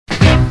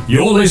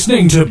You're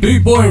listening to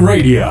Boot Boy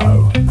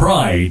Radio.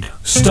 Pride,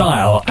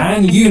 style,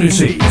 and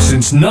unity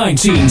since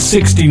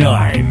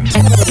 1969.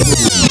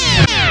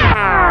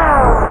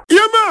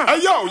 Yeah, man.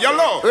 Hey, yo,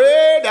 yellow.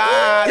 Hey,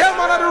 Dad. Yeah,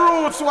 man, of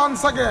the roots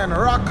once again.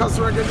 Rockers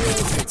reggae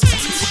music.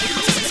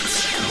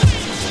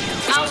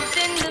 Out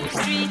in the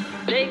street,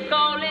 they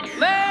call it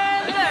murder.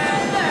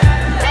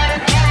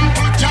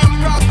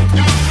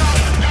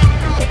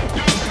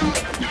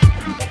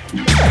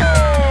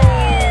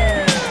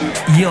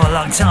 You're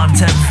locked on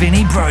to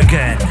Vinnie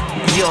Brogan.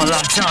 You're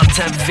locked on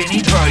to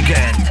Vinnie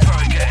Brogan.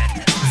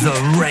 The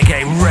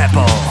Reggae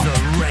Rebel. The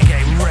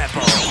Reggae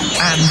Rebel.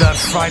 And the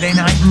Friday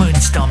Night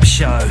Moonstomp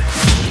Show.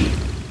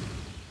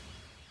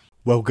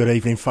 Well, good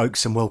evening,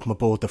 folks, and welcome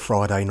aboard the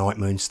Friday Night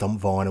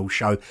Moonstomp Vinyl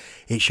Show.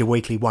 It's your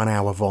weekly 1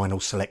 hour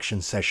vinyl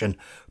selection session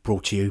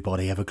brought to you by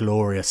the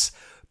ever-glorious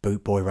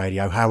Boot Boy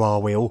Radio. How are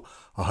we all?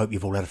 I hope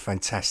you've all had a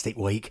fantastic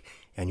week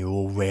and you're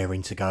all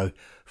raring to go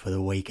for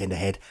the weekend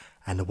ahead.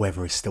 And the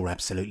weather is still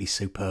absolutely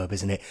superb,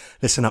 isn't it?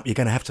 Listen up, you're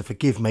going to have to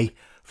forgive me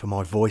for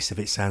my voice if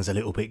it sounds a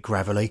little bit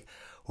gravelly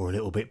or a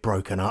little bit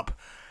broken up.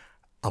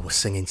 I was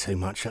singing too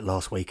much at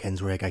last weekend's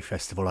reggae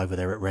festival over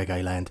there at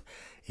Reggae Land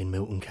in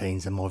Milton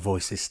Keynes, and my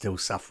voice is still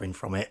suffering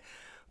from it,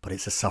 but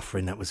it's a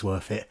suffering that was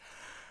worth it.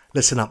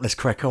 Listen up, let's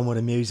crack on with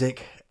the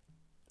music.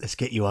 Let's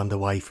get you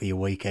underway for your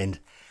weekend.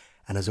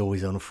 And as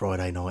always on a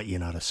Friday night, you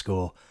know the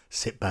score.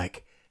 Sit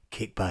back,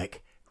 kick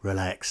back,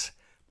 relax,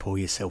 pour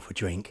yourself a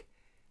drink,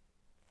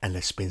 and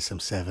let's spin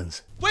some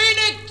sevens.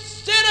 Phoenix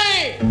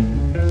City!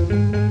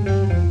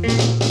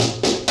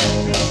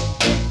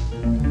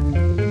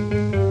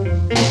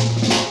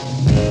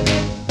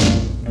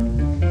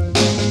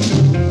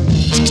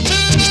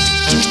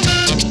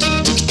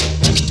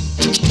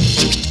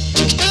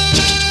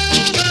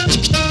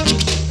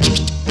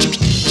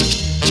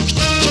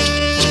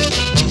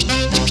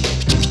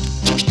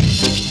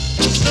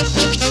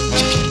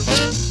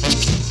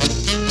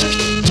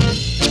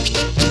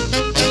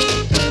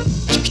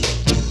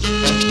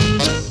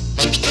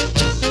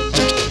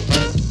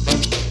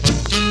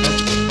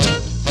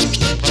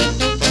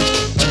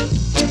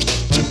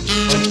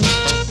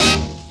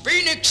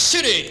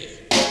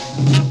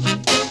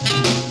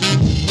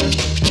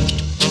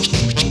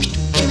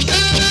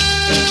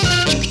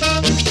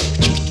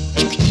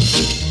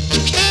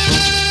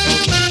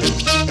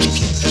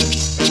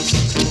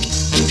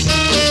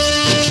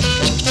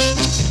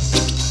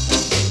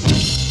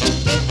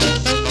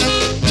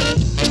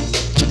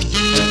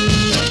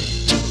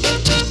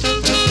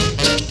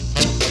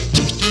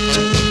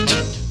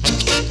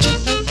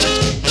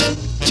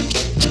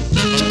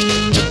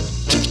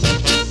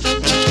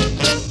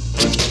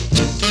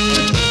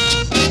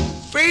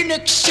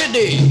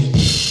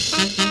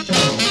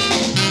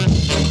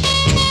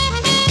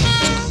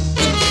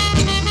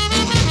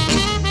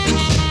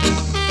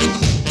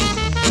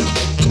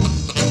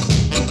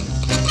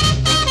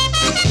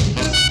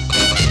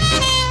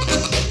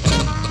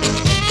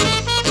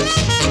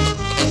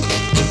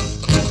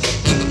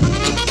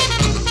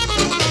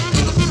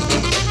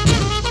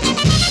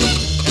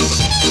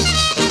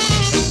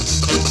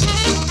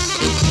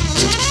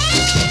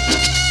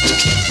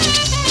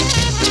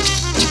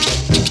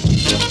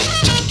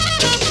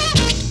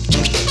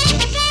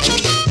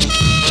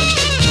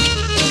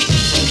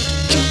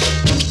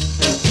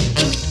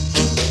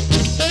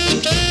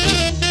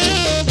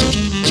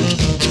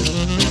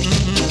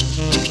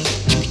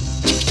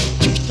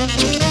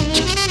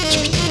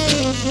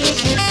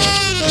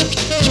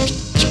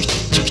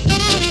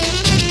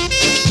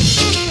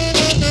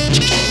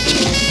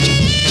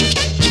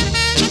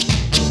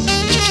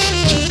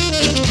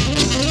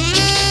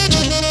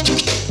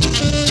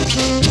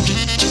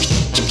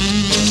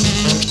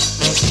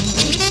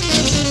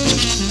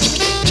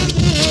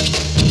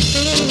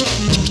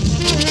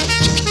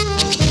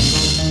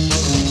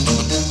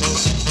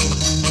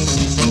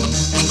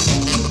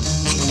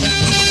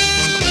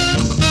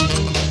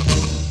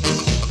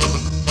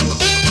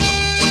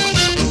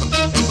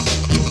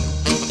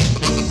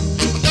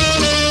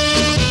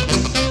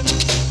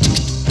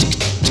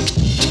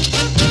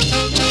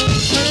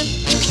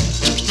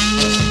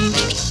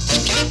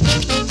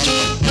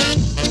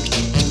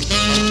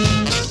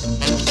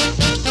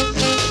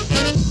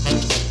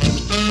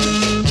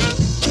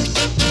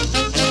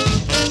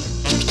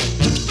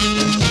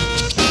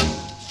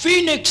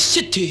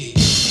 City.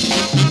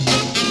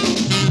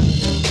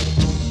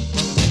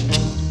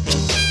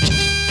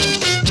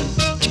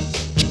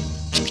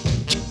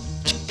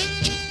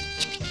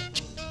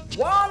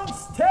 One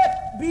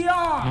step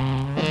beyond.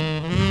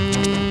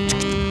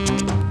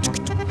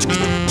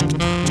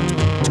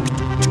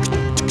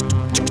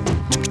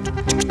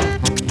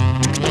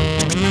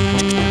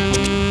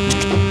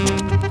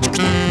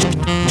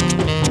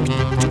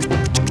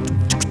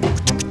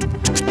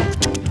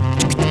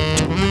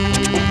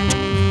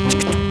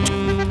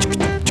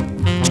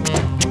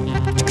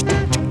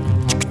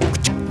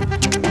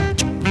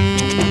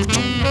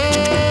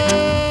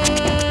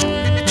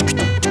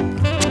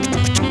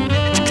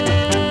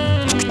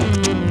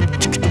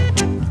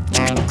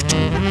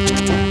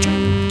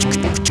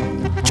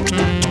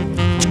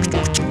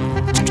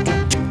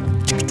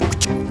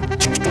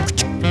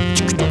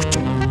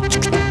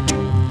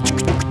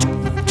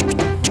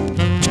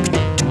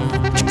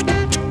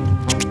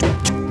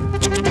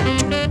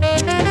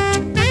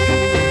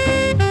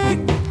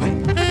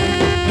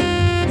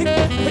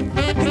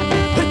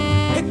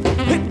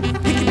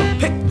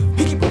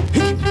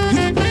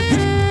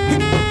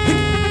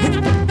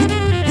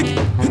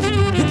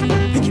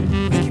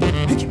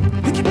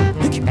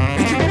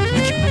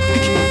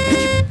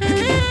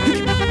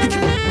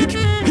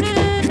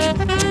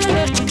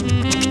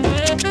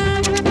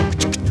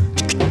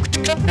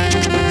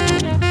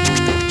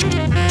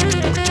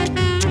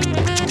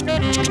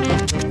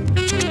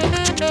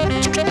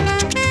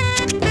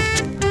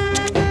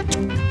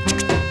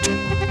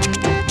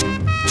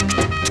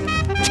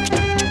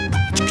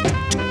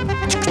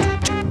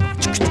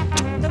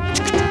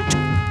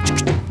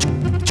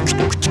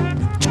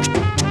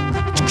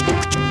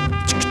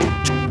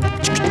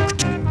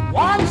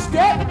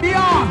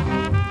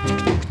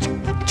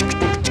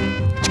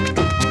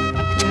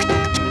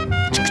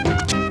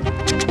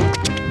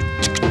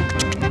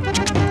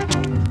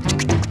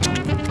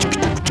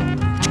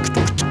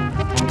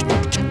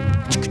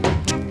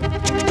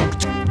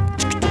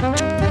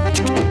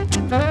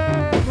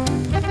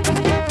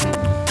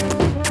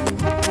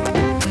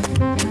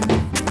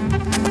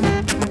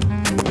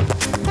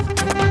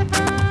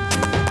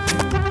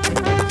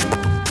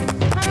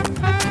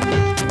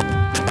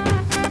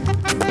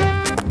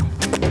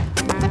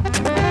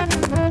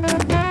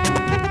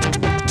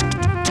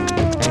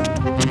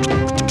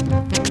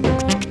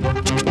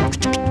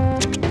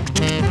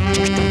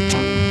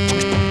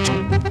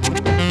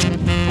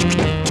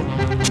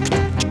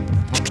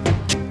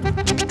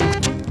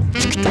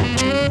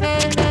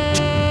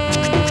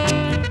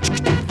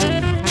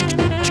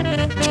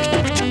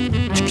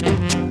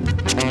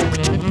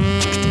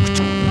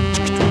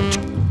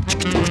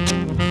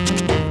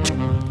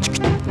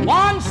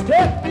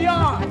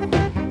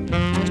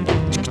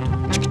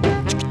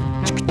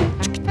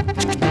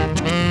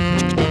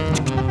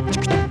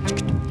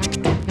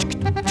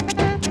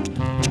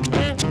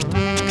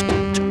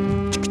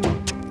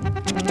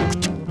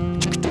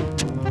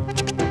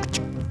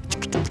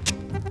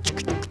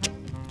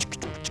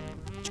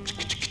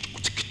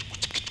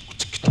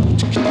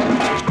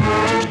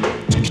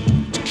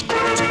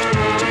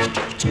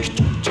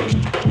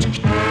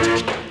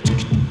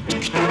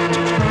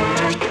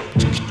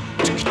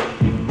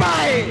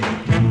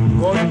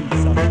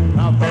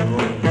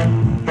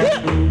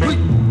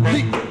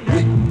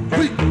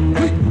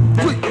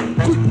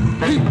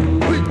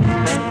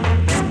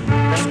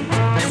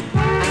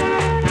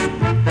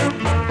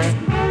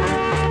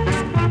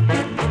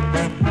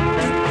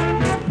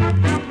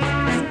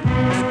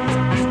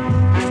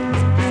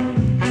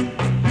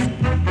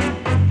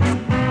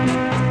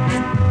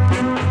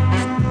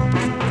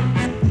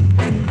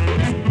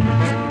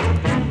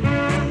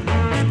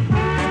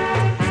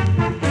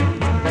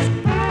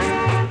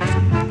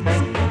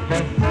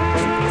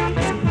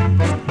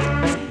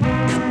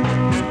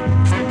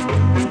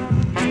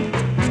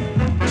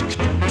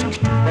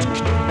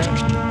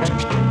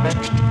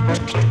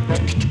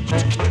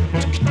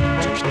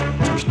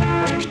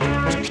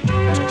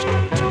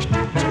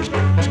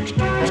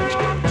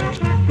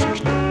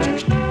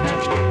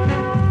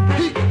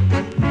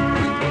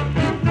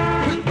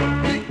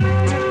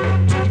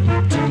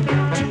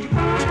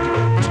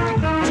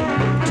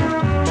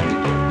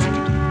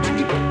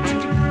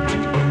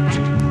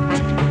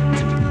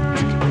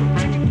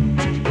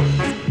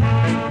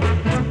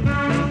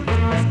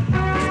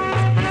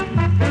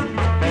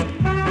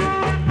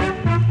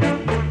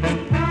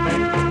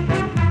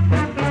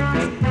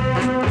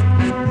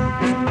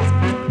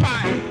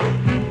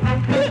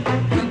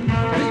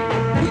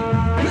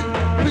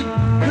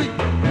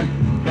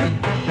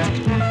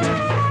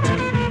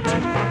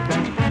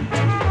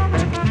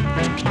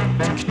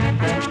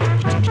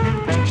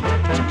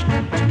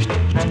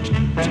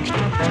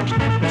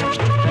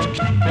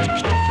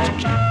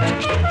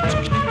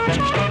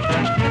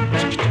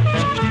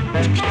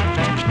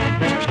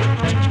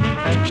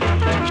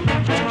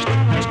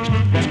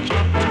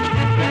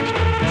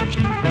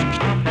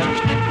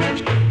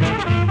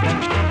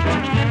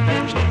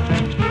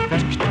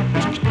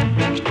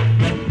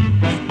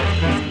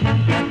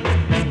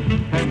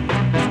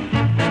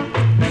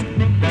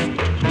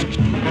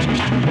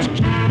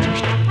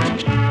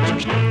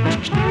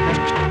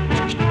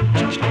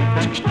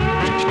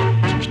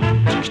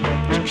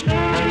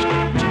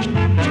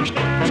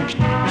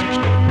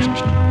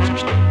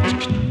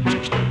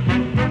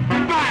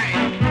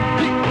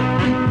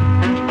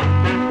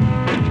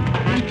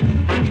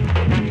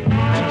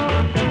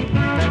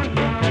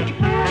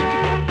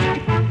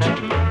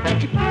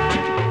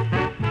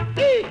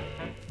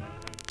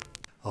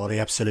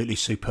 absolutely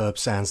superb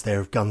sounds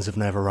there of Guns of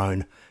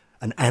Navarone,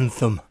 an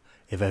anthem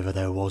if ever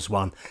there was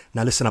one.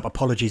 Now listen up,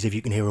 apologies if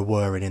you can hear a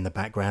whirring in the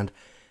background.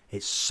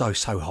 It's so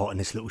hot in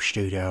this little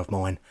studio of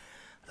mine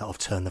that I've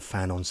turned the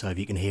fan on, so if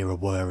you can hear a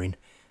whirring,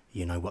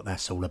 you know what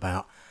that's all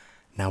about.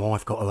 Now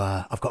I've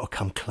got to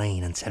come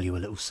clean and tell you a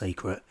little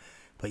secret,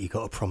 but you've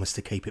got to promise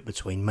to keep it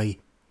between me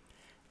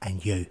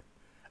and you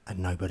and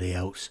nobody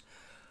else.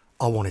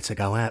 I wanted to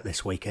go out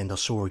this weekend. I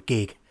saw a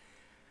gig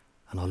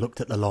and I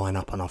looked at the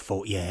lineup and I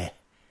thought, yeah,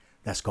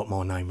 that's got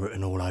my name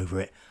written all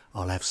over it.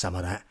 I'll have some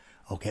of that.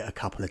 I'll get a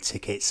couple of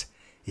tickets.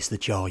 It's the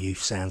Jar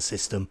Youth sound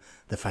system,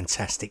 the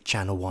fantastic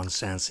Channel 1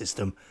 sound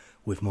system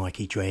with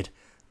Mikey Dread.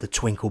 The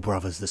Twinkle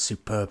Brothers, the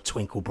superb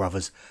Twinkle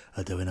Brothers,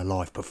 are doing a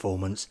live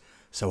performance.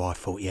 So I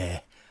thought,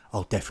 yeah,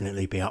 I'll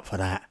definitely be up for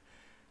that.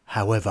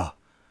 However,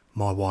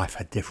 my wife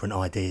had different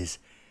ideas.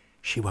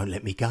 She won't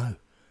let me go.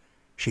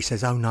 She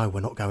says, oh no,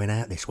 we're not going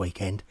out this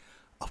weekend.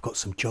 I've got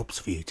some jobs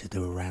for you to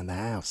do around the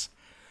house.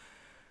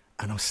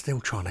 And I'm still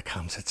trying to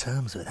come to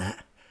terms with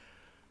that.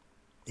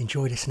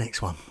 Enjoy this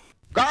next one.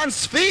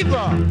 Guns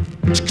Fever!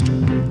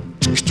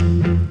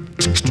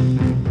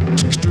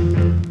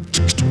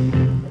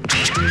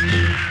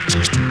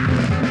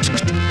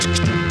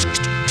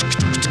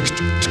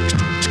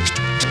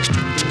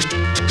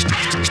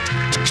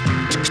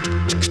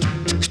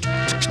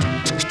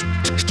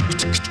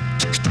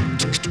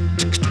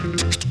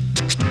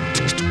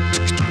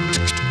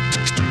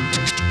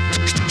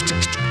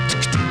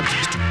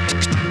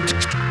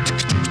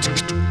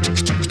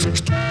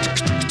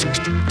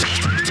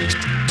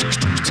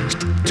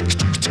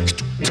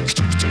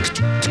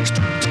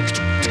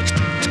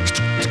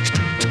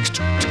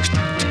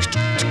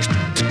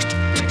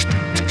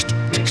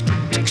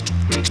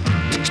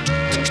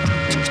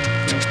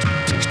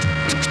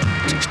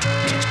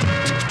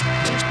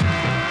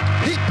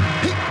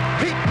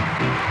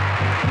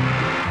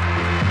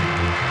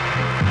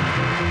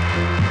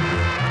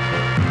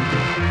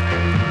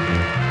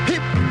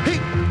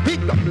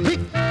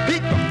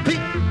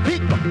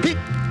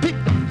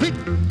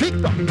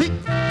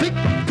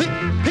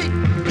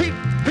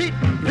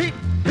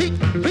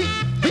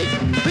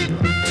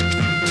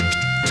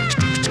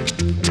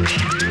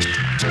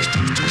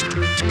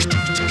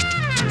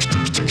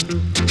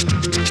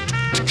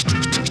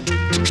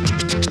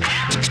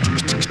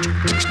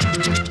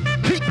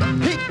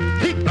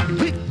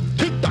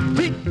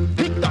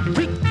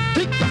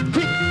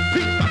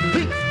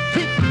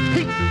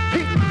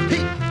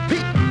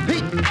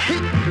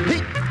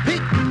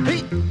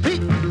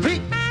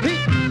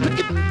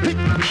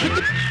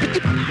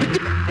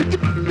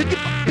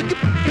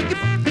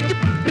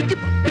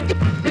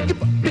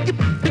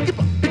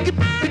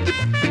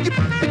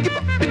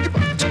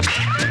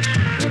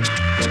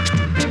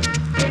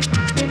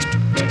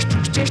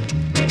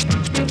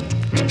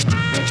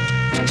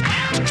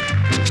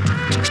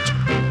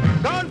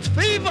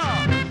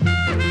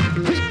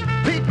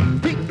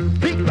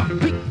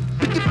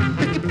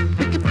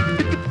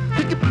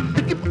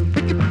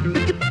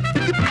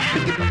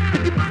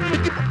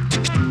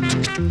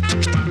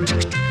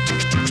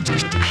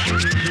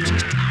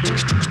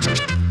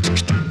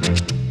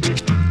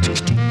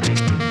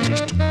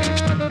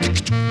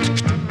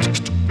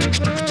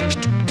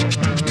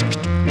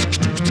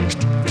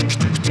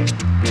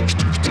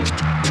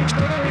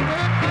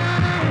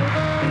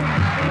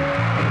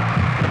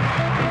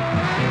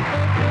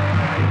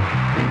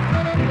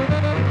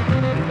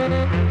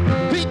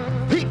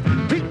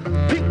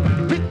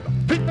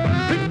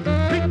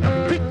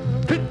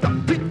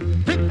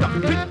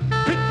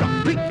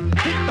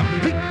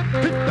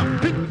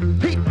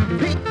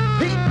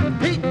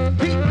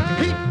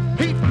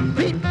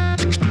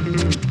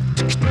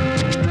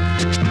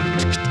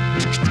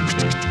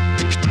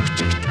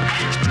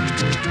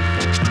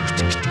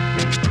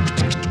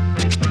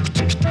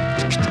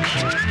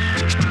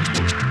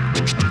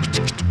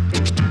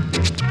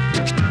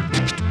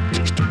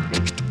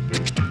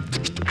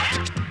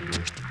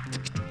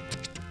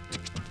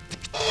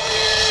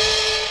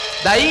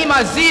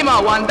 Daima Zima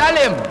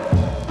Wandalem.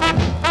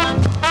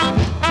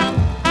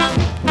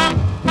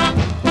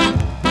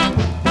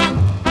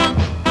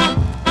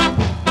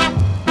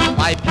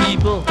 My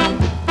people,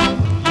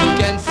 you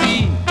can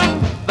see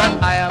that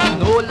I am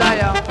no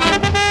liar.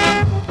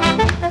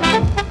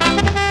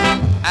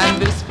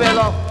 And this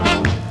fellow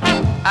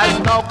has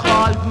now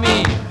called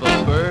me for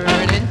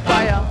burning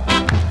fire.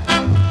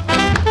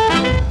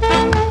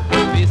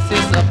 This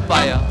is a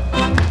fire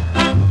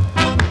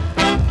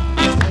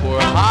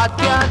heart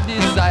can't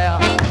desire.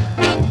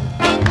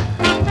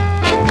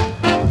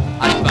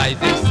 Advise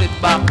him sit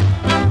back,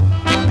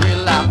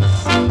 relax,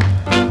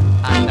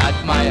 and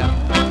admire.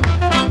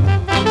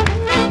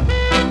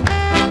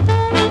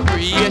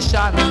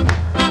 Creation,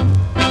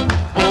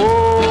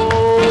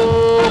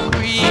 oh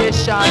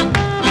creation.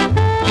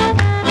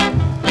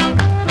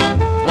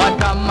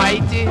 What a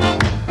mighty,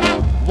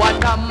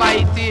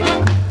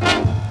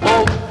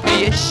 oh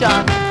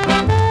creation.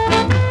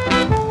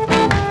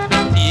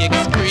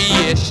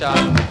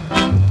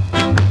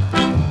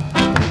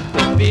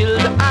 To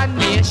build a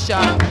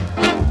nation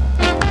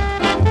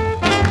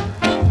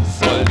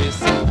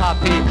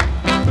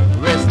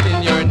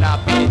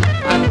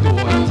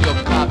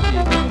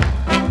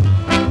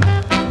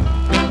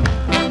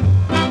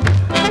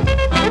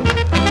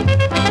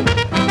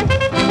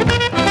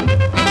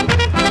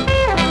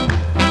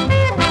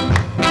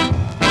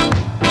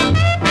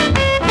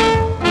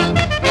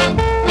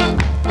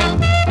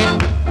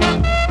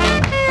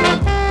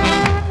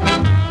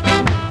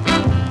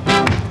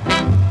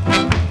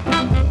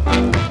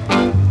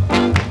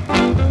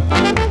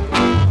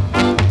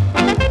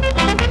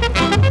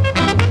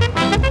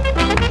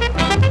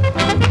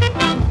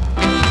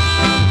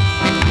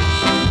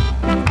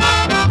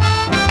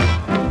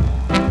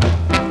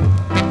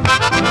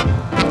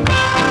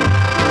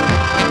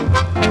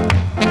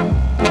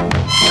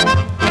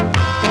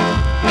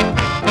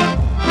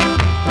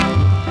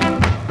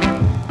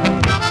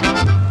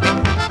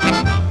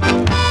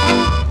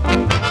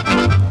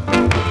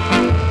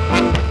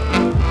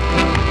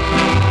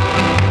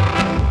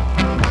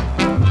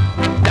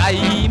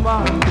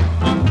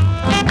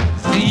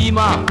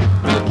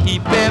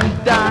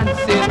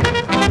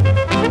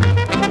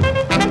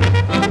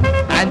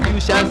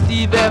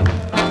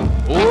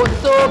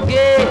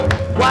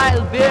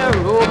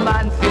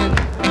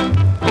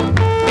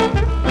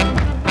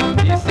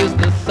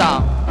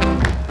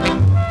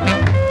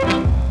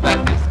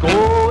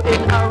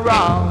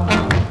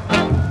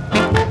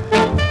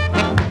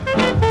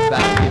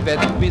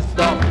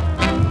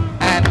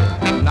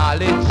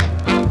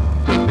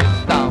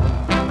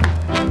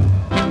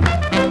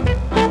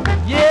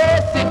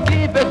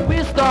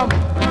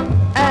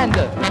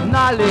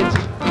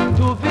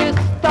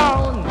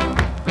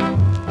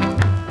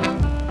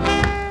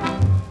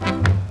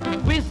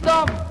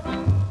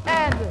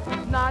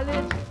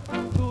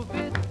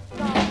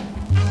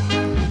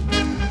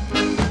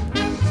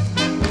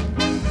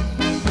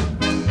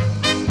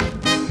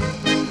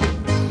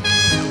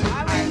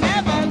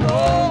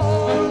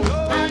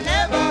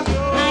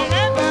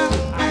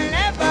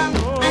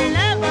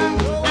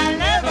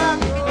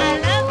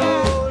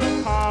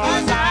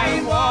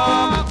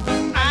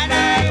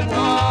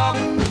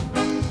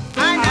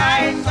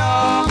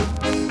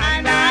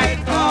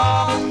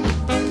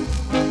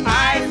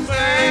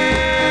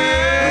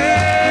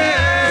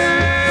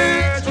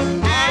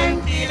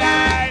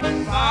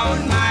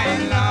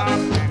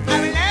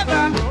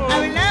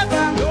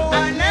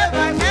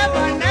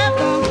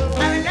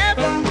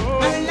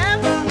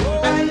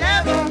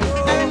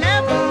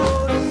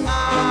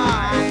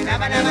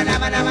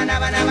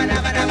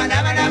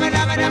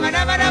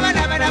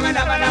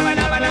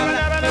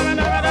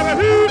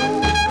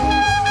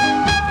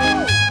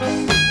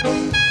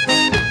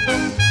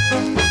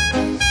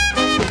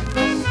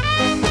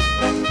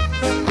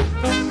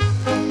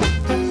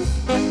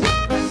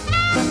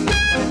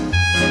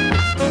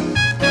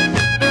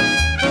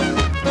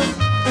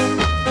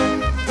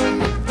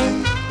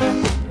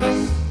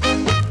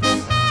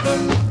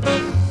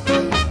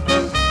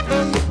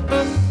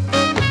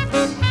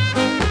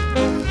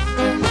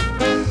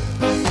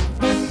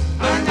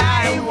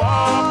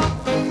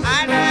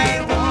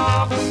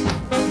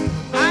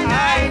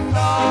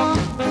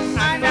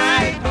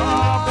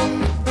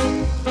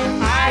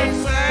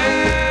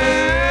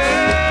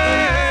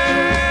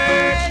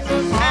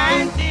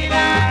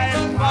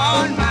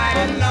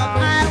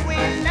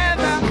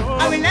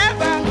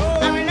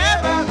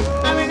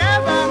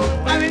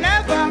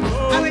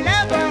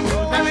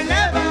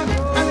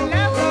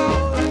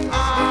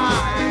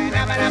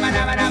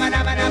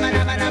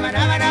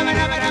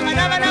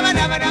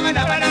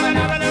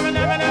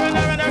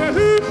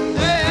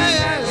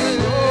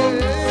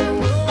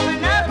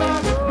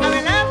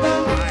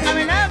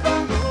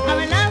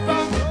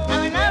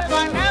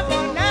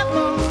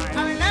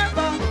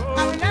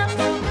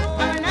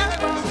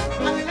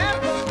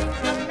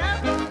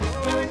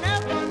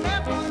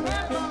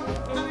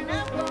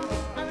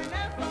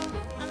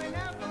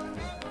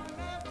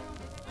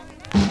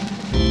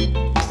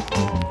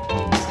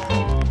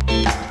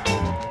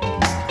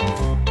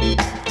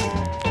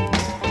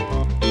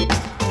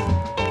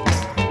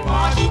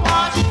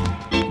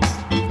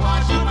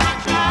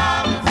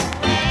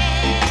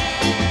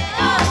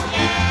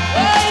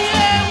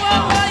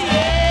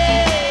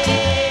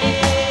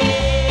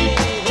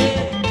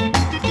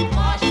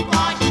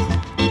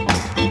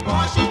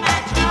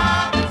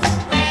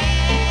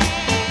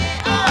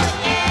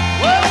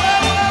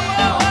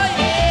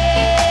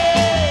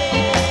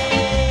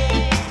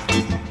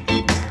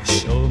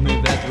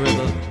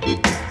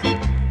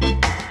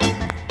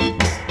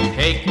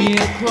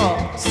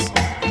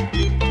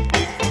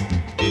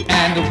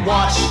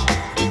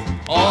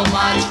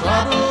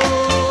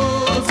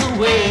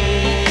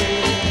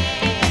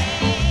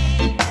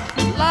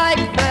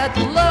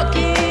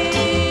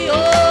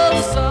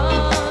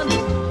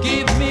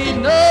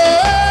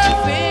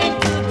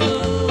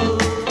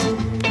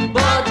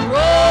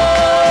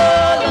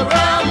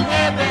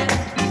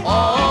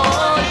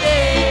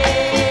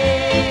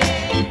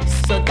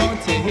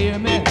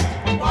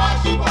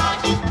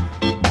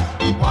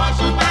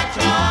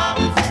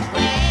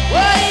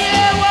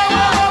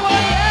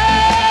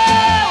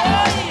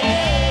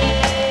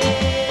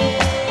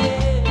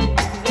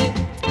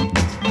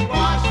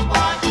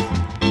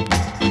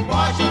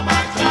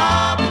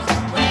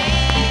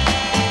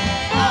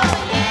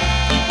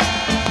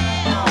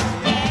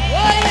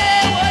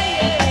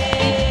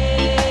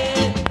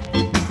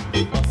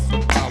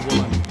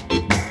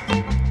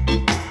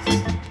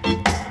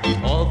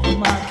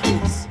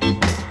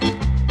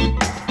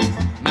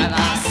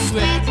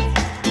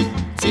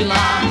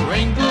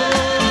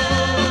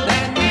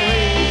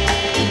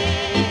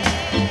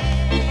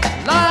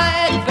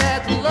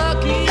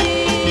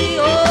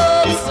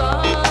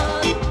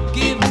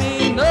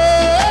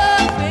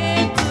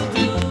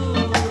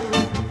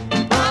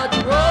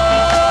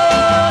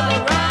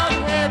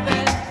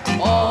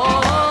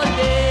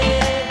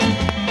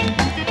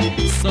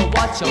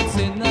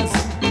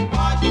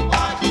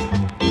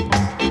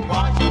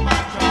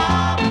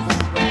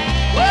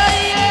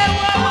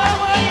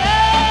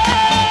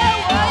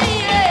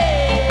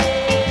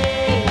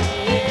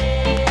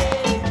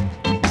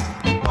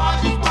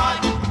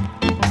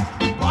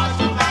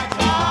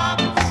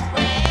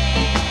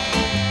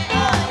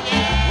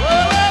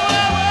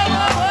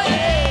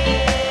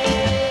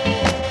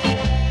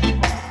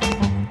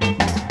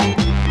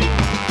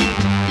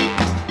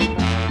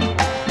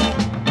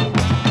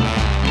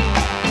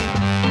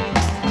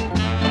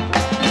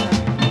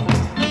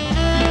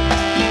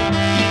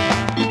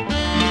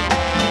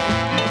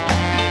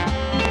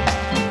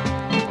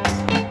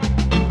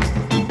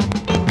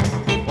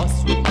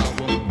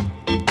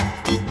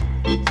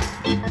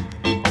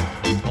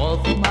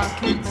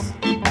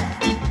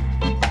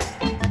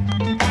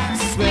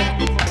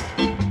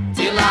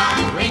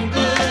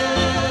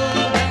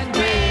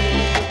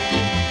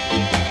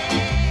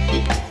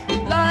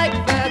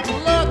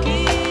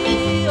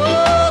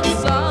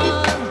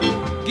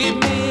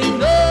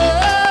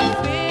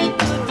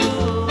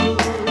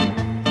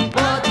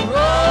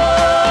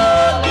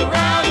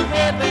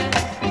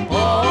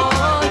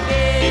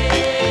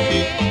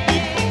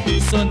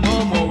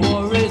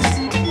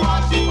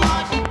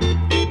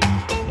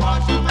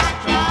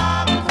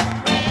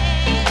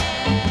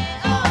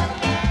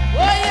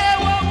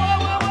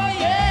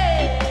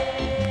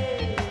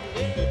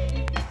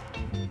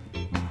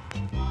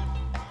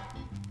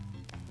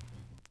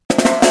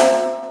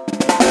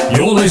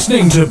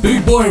listening to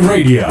Boot Boy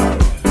Radio.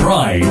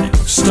 Pride,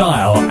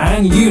 style,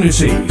 and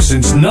unity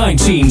since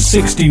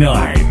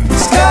 1969.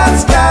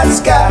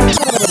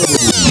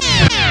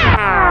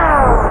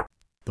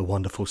 The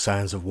wonderful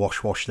sounds of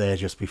Wash Wash there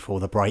just before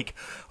the break.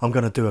 I'm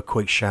going to do a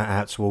quick shout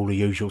out to all the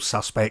usual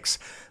suspects,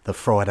 the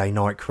Friday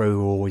night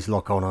crew who always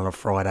lock on a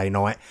Friday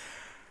night.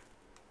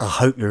 I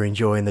hope you're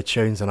enjoying the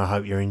tunes and I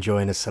hope you're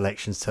enjoying the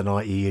selections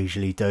tonight. You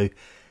usually do.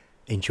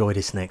 Enjoy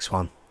this next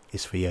one.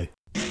 It's for you.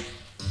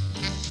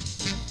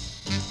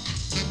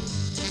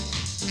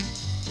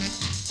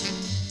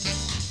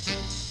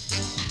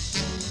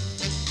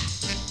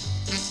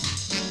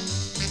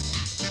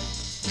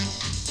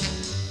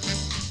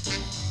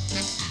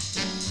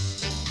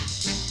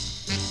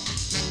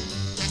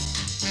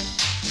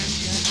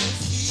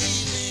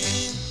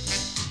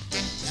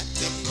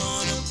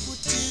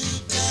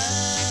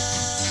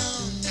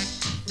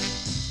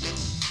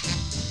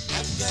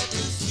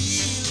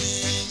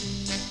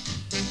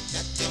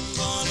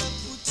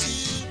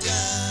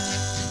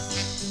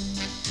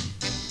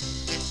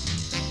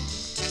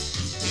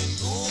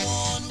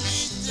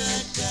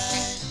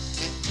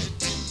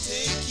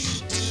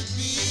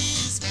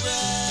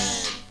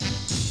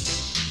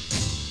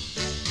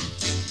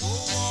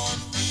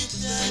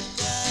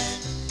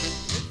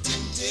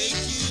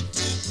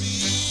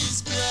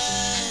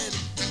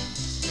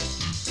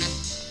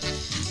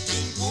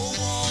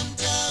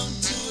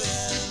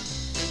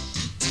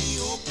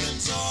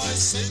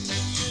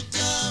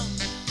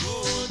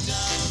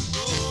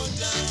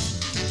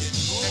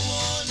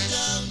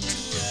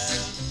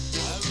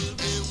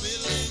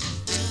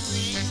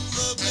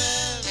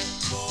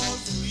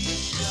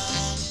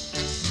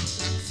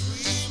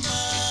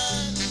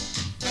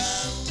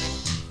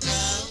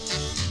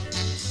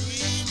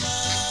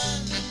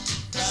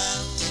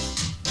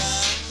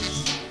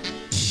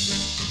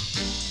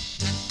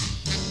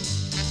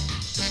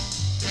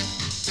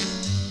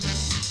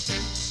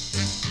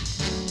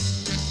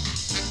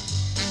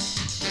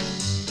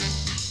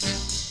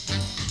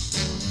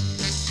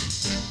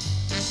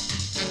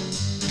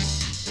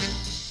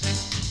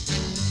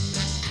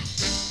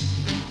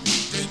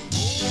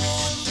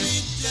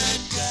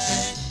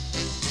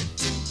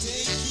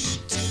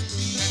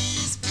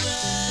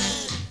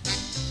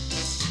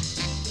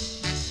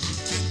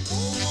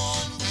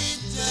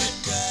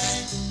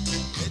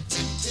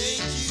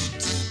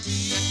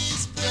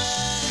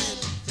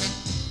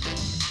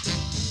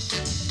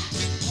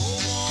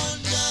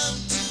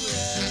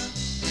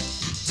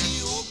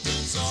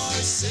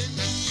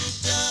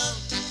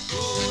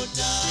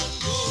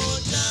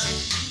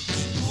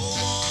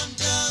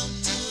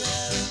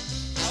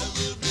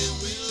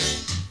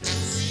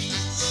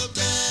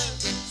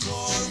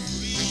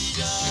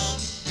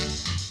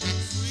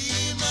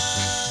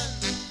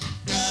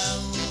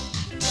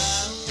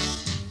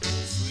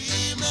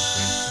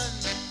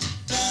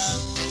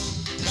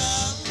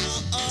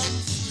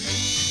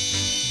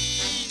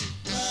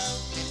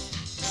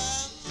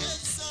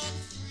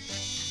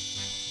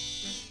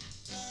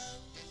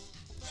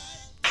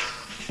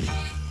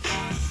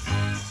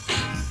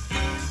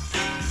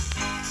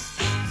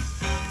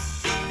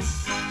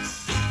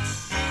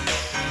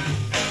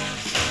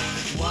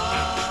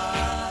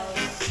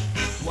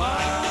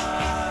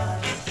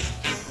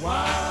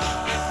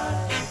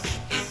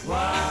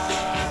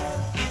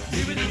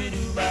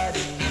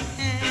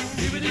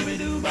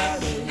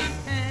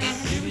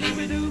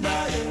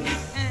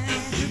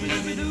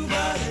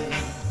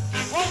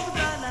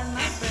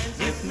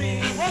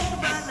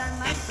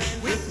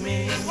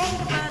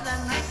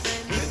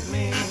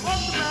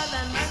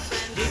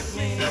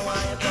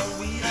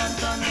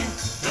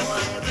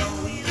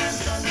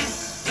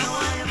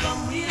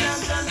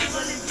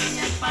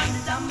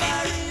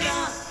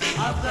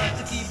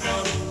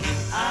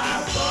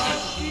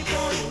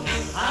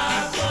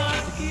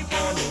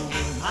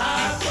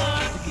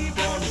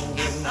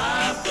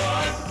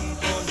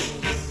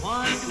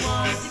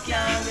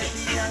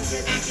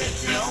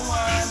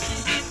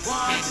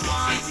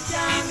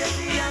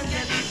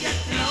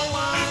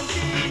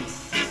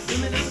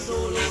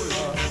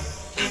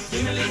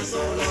 Give me a little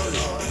soul, oh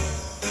Lord.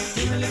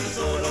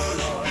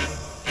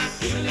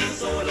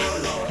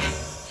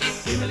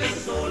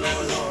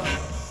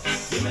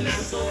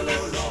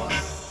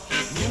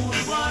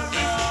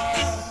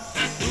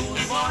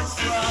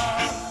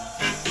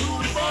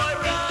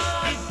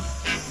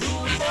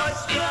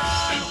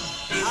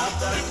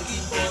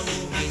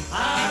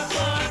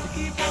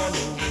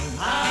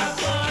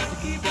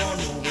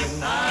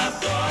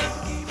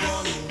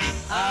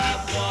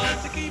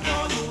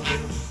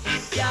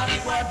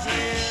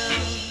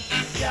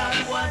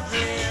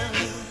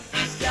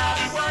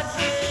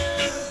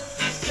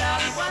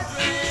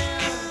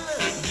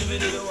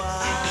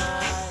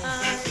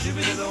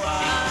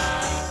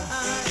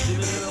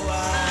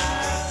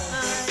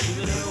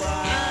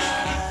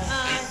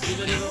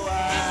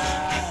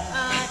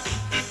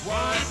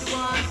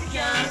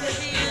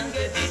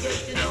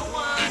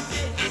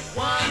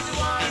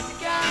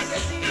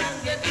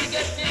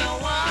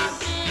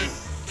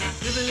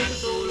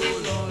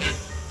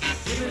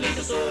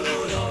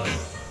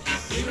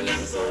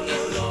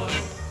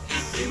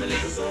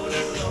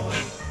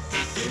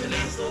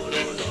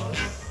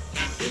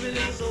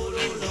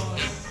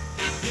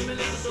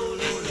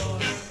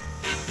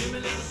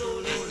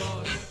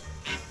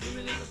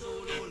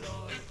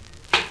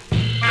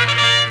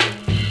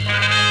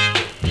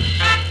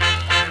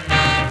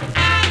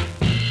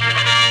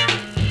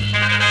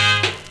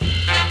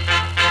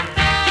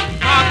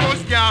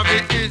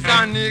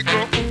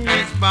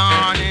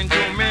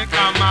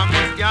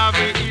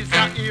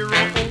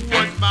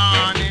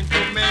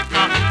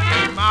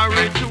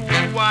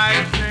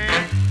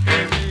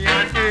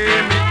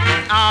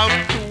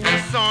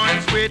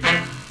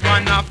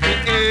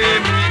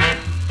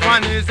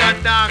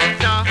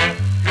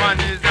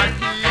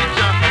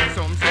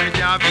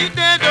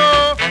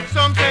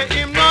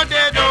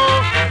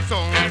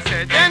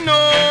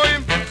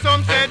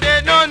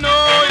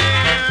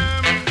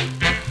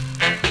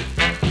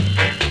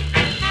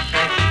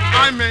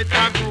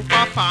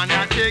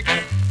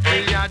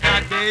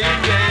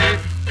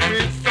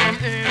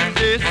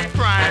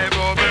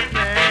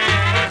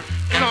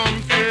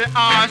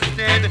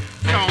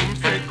 Some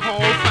say cow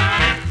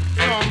fat,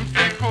 some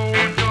say cow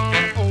dung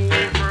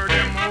over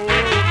them all.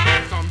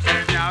 Some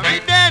say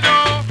Javi dead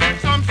oh,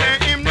 some say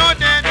him no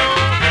dead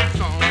oh.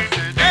 Some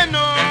say they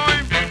know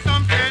him,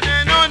 some say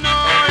they no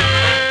know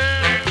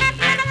him.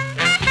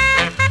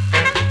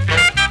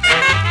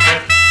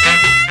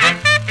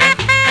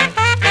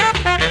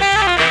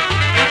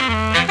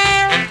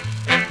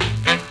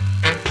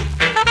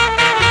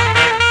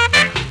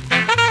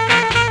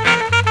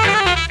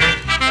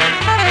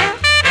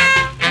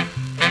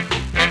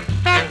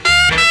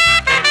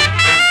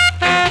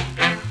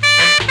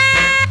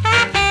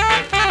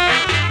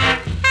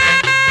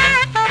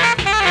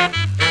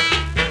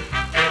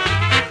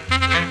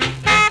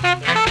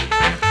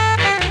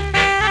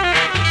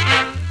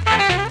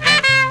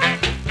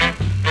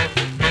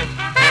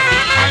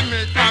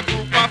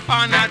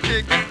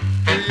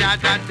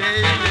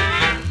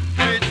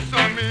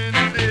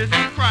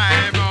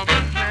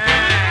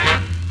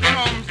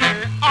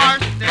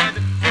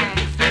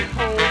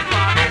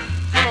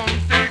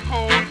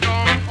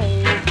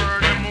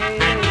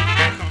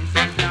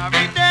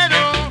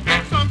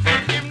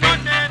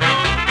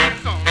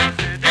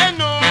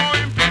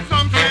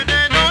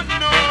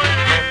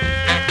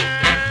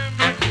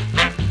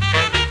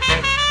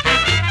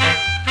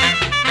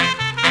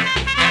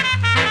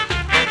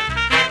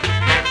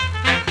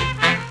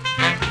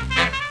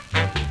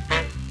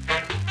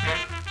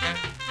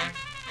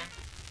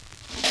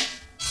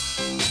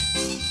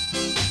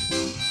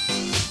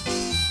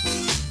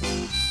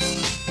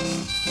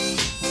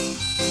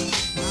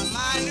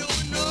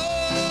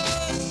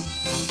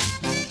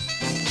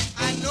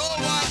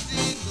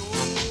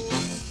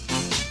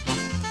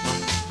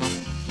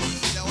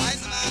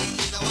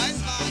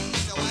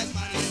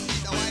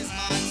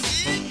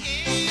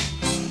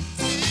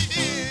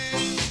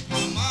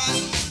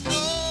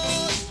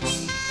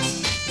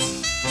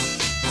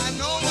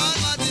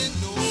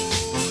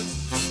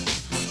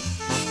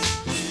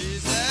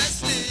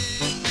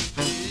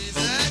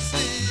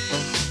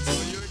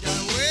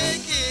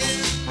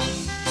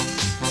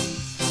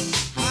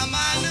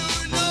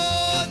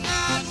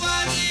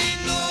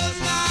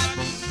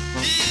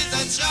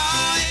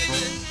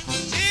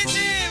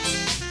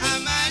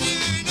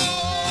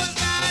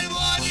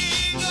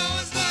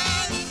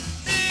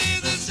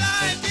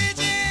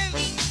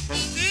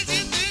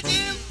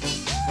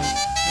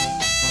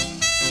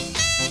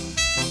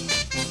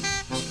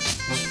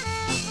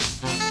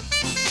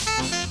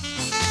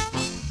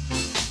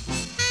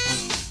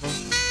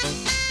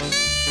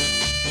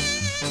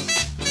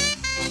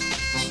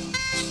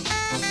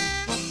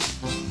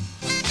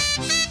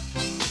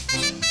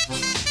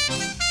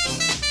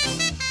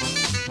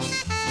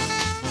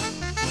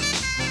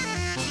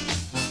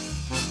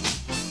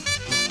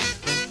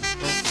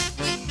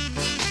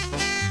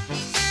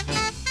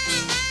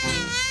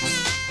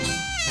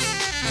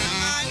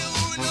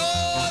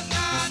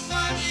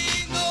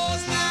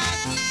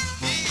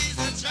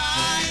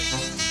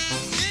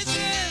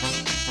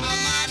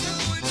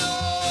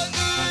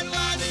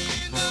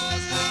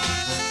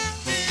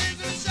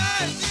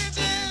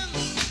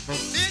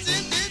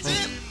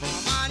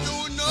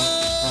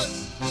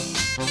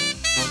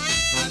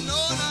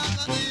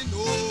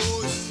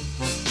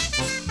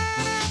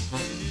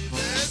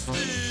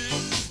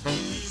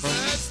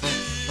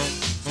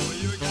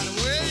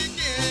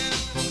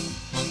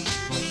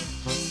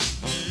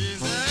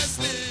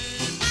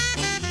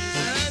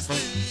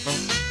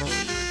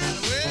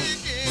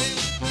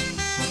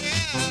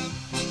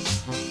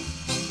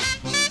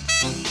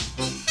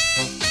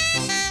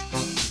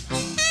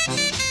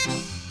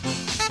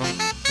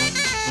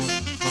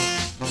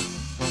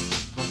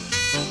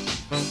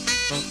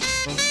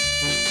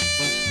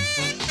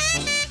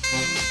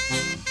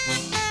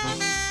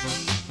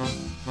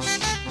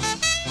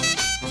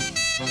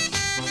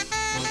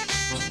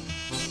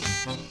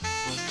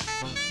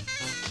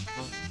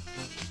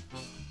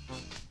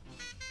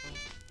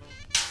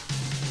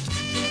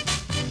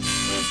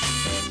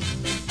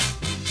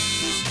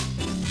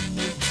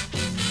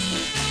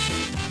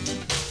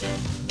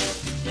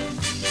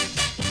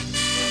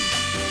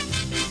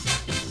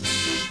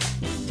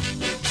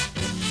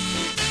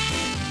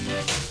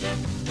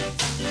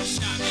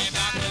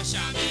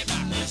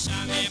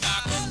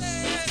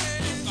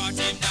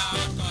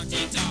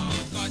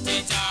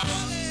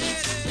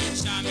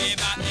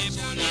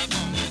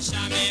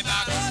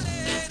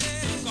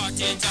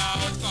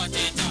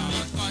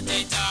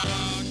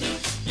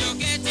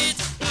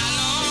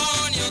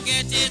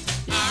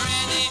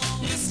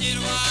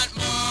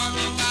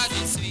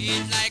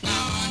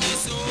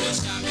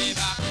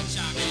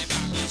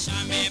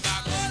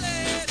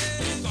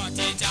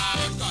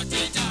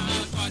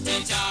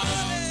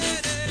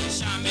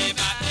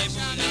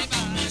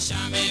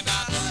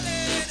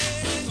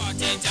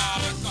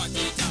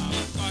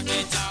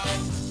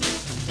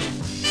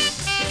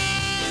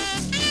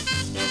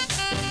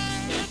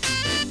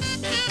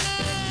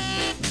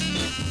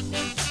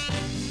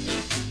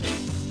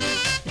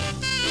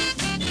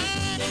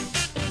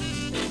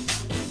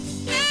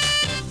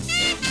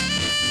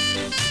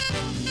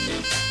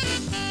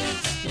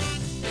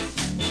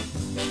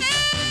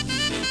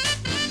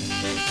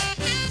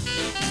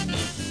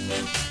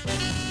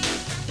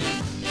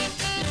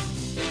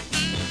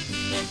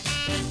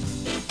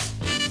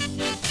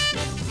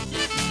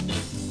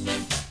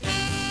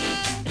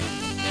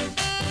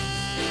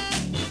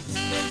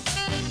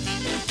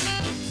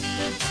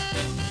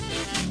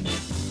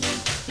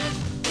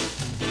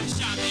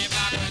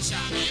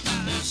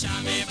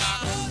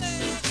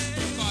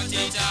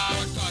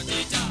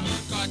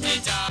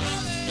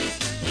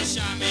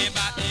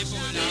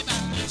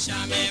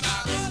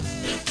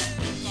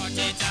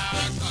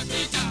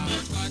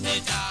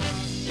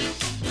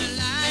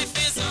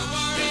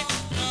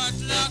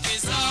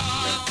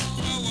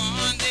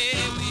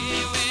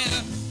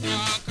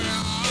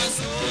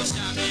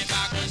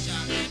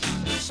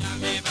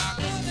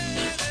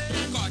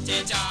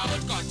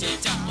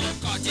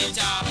 it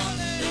out.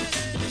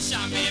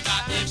 Shammy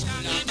back,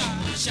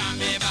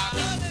 shammy back.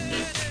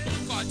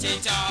 Cut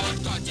it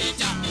out, cut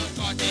it out,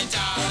 cut it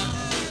out.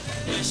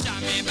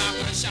 Shammy back,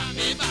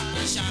 shammy back,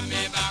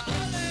 shammy back.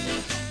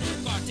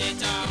 Cut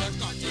it out,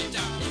 cut it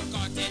out,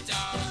 cut it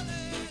out.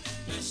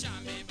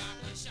 Shammy back,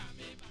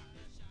 shammy back.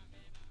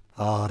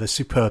 Ah, the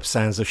superb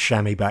sounds of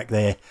Shammy back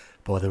there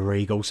by the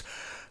Regals.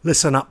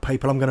 Listen up,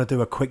 people, I'm going to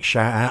do a quick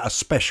shout out, a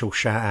special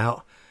shout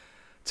out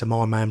to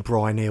my man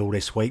Bry Neal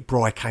this week.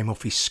 Bry came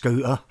off his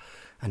scooter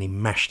and he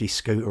mashed his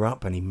scooter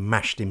up and he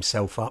mashed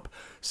himself up.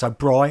 So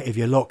Bry, if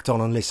you're locked on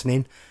and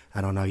listening,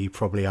 and I know you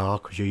probably are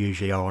because you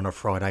usually are on a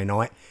Friday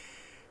night,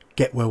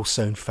 get well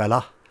soon,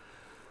 fella,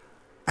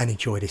 and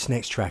enjoy this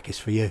next track. It's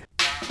for you.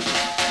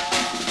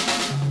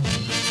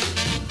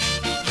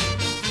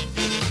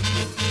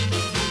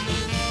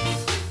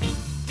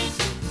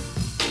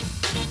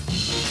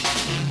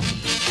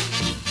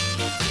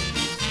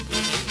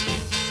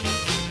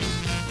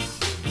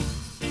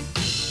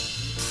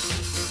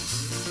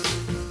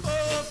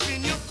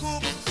 Open your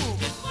cookbook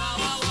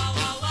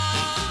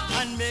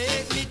and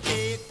make me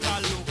take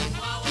a look.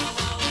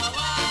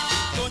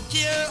 Don't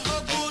care how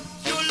good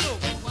you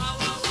look.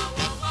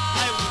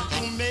 I want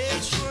to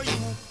make sure you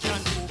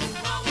can cook.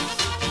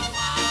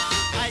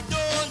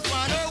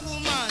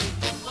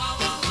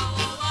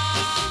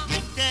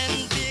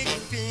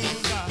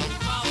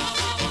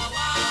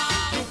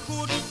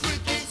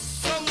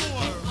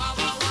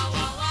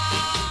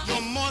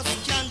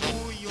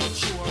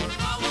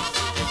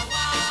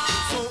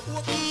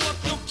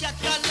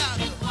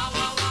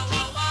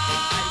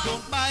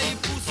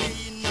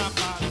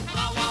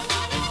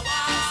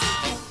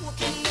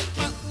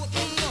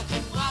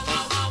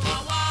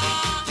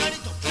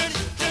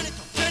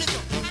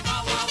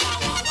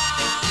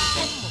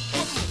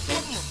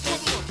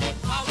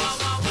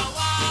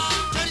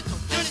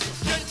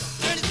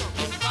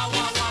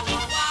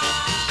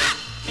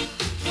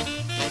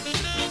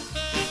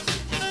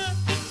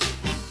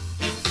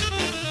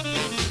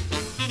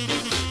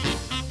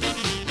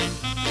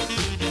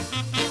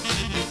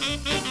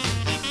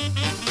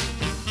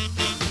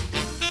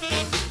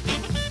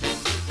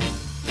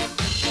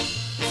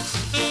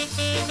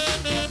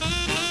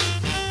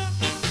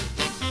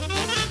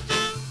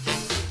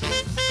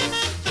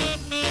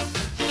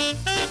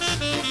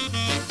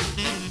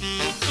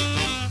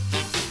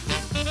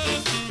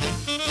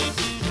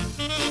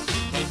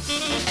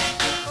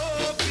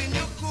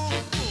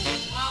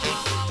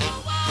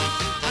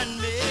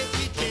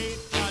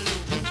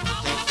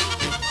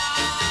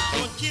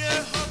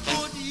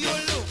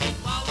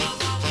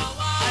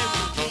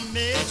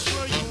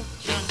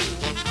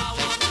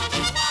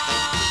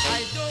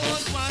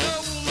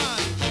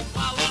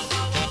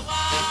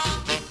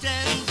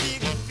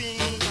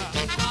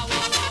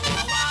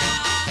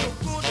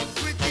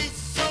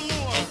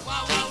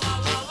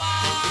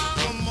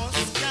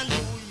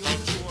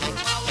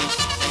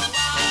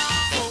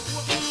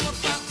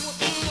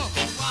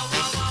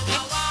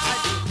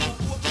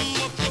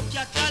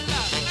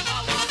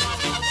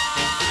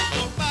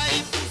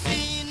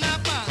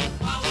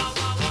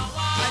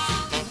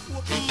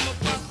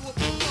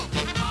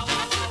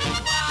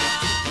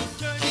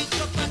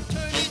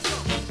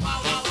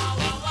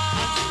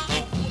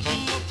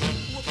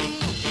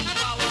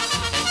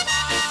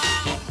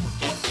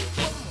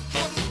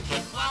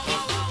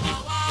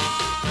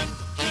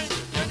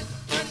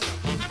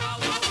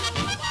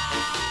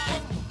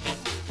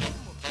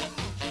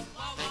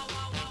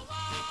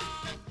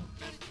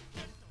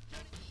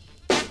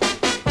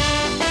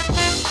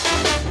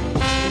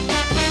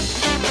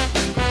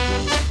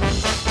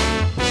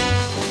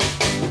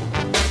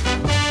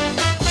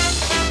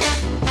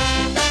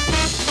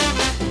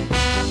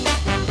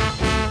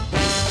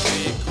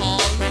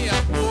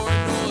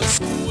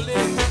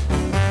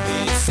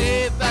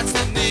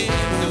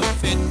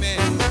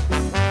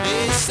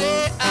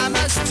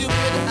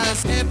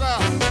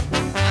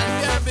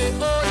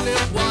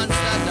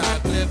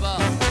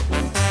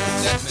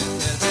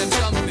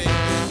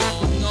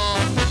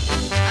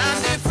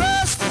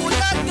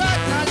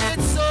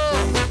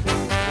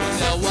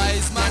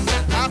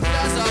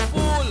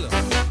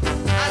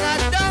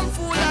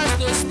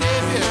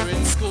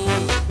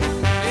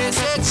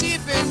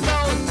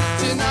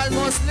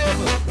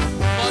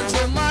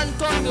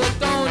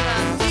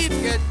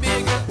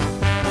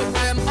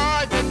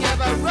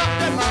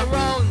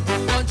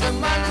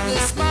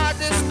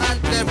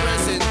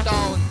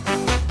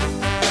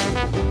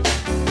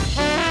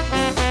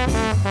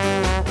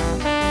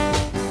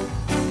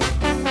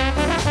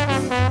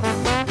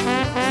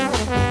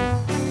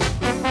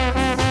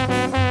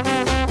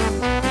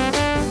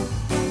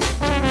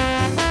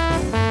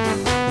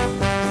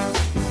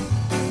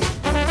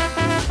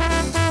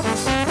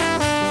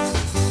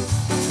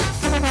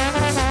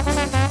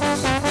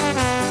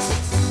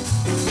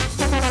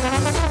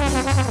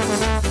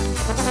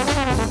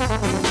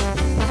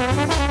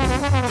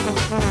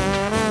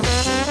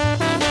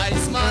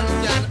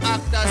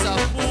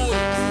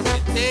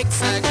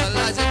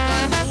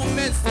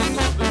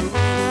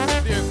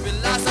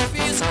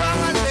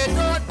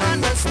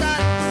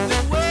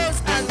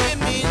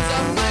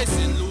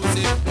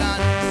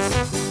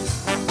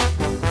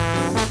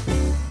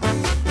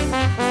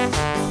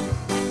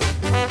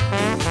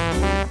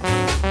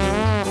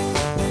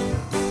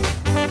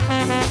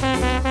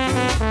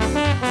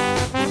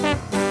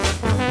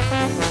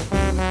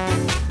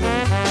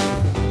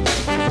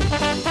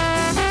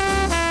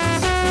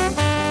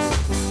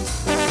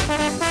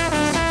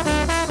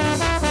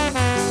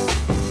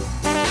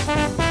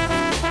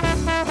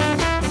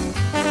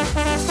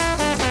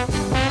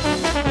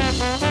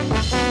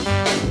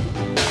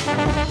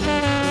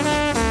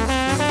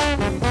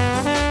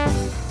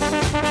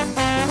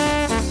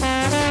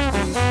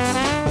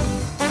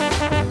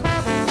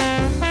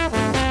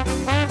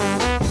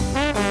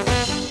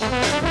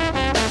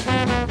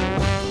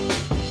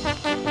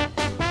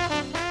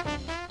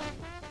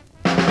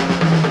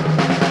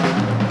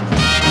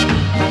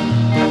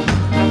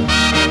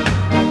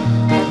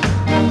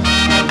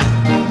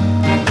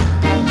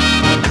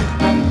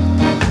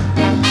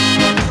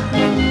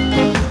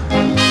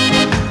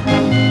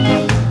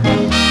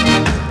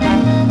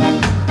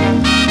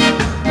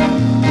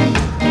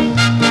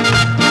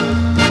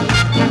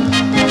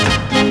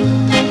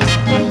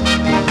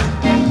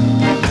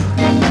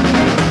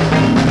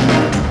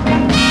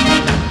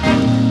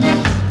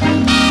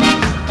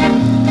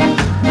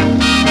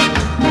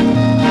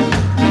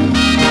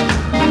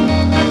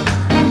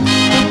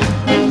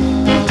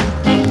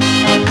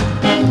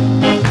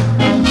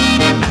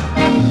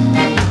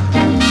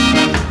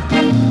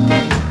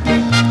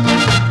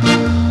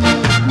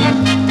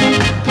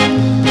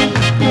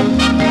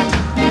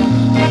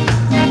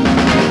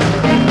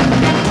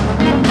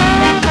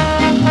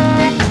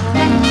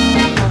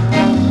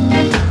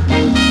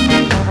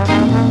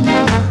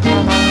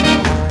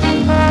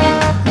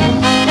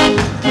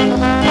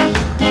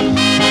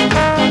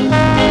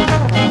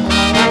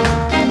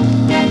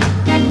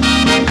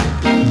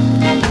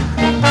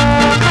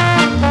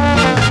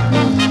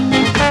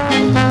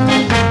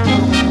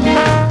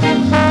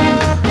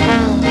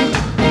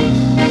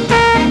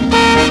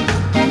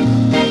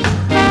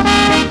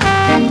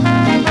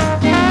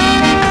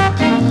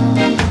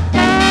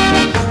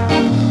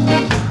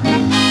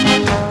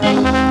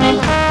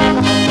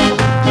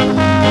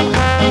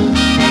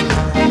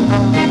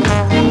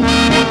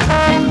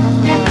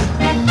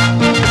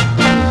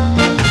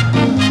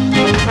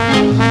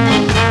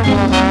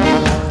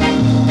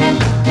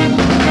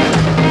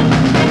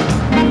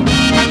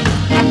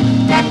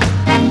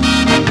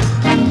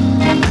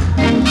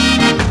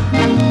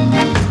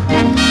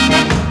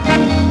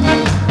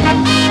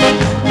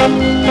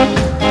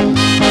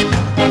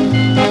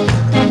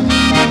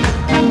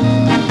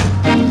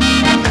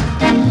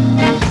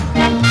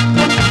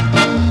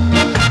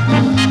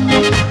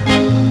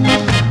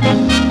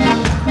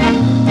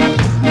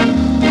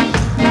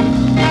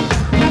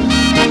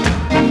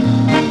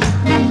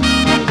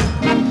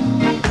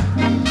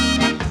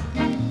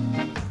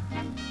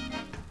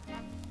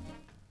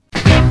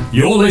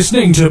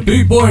 listening to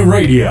Boot Boy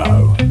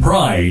Radio.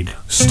 Pride,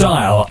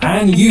 style,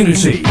 and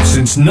unity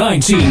since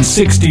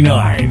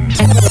 1969.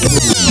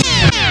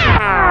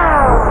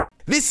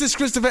 This is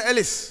Christopher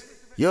Ellis.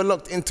 You're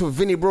locked into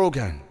Vinnie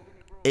Brogan,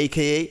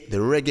 aka the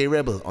Reggae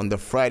Rebel, on the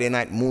Friday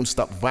Night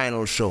Moonstop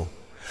Vinyl Show.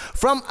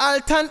 From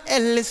Alton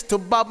Ellis to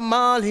Bob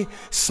Marley,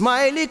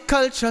 Smiley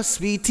Culture,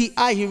 Sweetie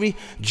Irie,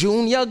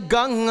 Junior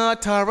Ganga,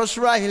 Taras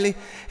Riley,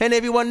 and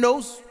everyone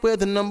knows we're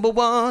the number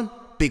one.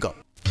 Big up.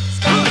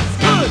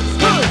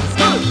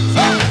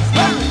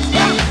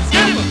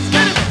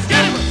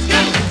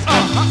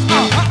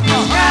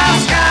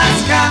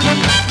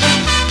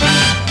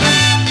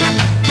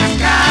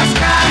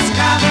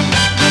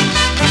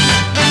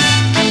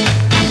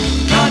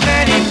 Not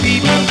many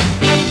people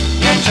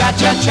can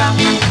cha-cha-cha.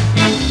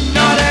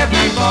 Not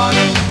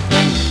everybody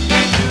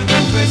can do the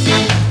twist,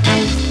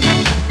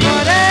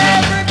 but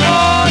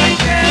everybody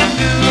can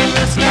do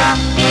the ska.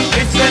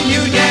 It's a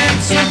new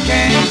dance you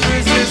can't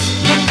resist.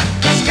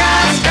 Ska,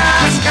 ska,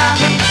 ska.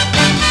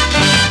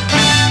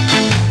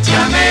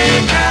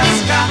 Jamaica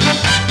ska.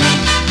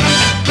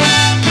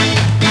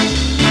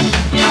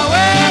 Now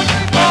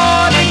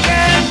everybody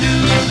can do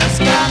the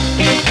ska.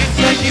 It's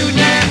a new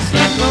dance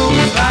that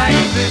goes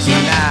like this.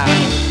 Now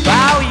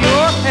bow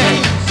your head.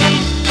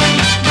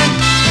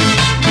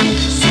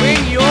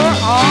 Swing your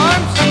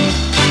arms,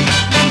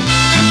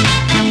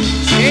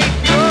 shake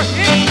your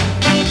hips.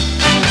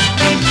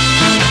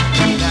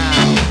 Now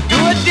do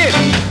a dip.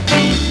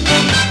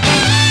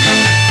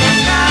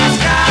 Ska,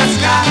 ska,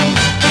 ska.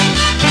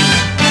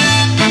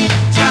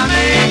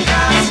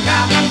 Jamaica ska.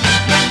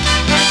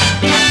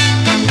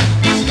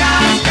 Ska,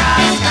 ska,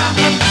 ska.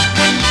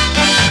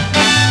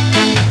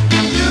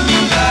 Do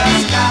the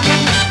ska.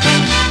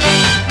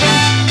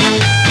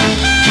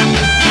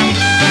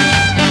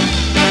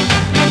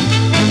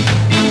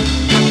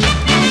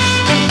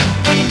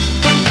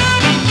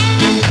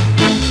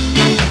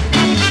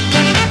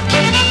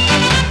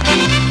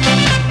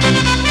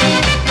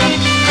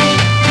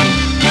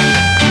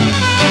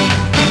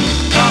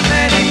 Not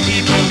many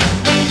people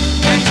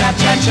can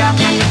cha-cha-cha.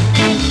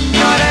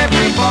 Not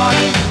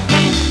everybody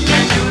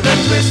can do the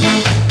twist,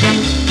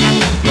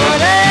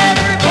 but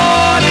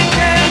everybody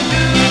can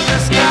do the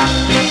ska.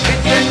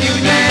 It's a new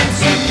dance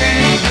you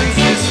can't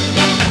resist.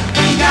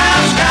 Ska,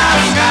 ska,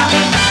 ska.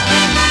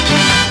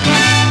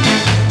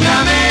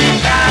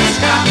 Jamaica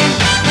ska.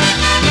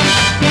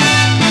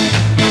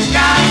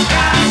 Ska,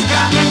 ska,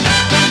 ska.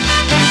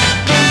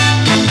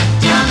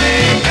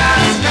 Jamaica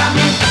ska.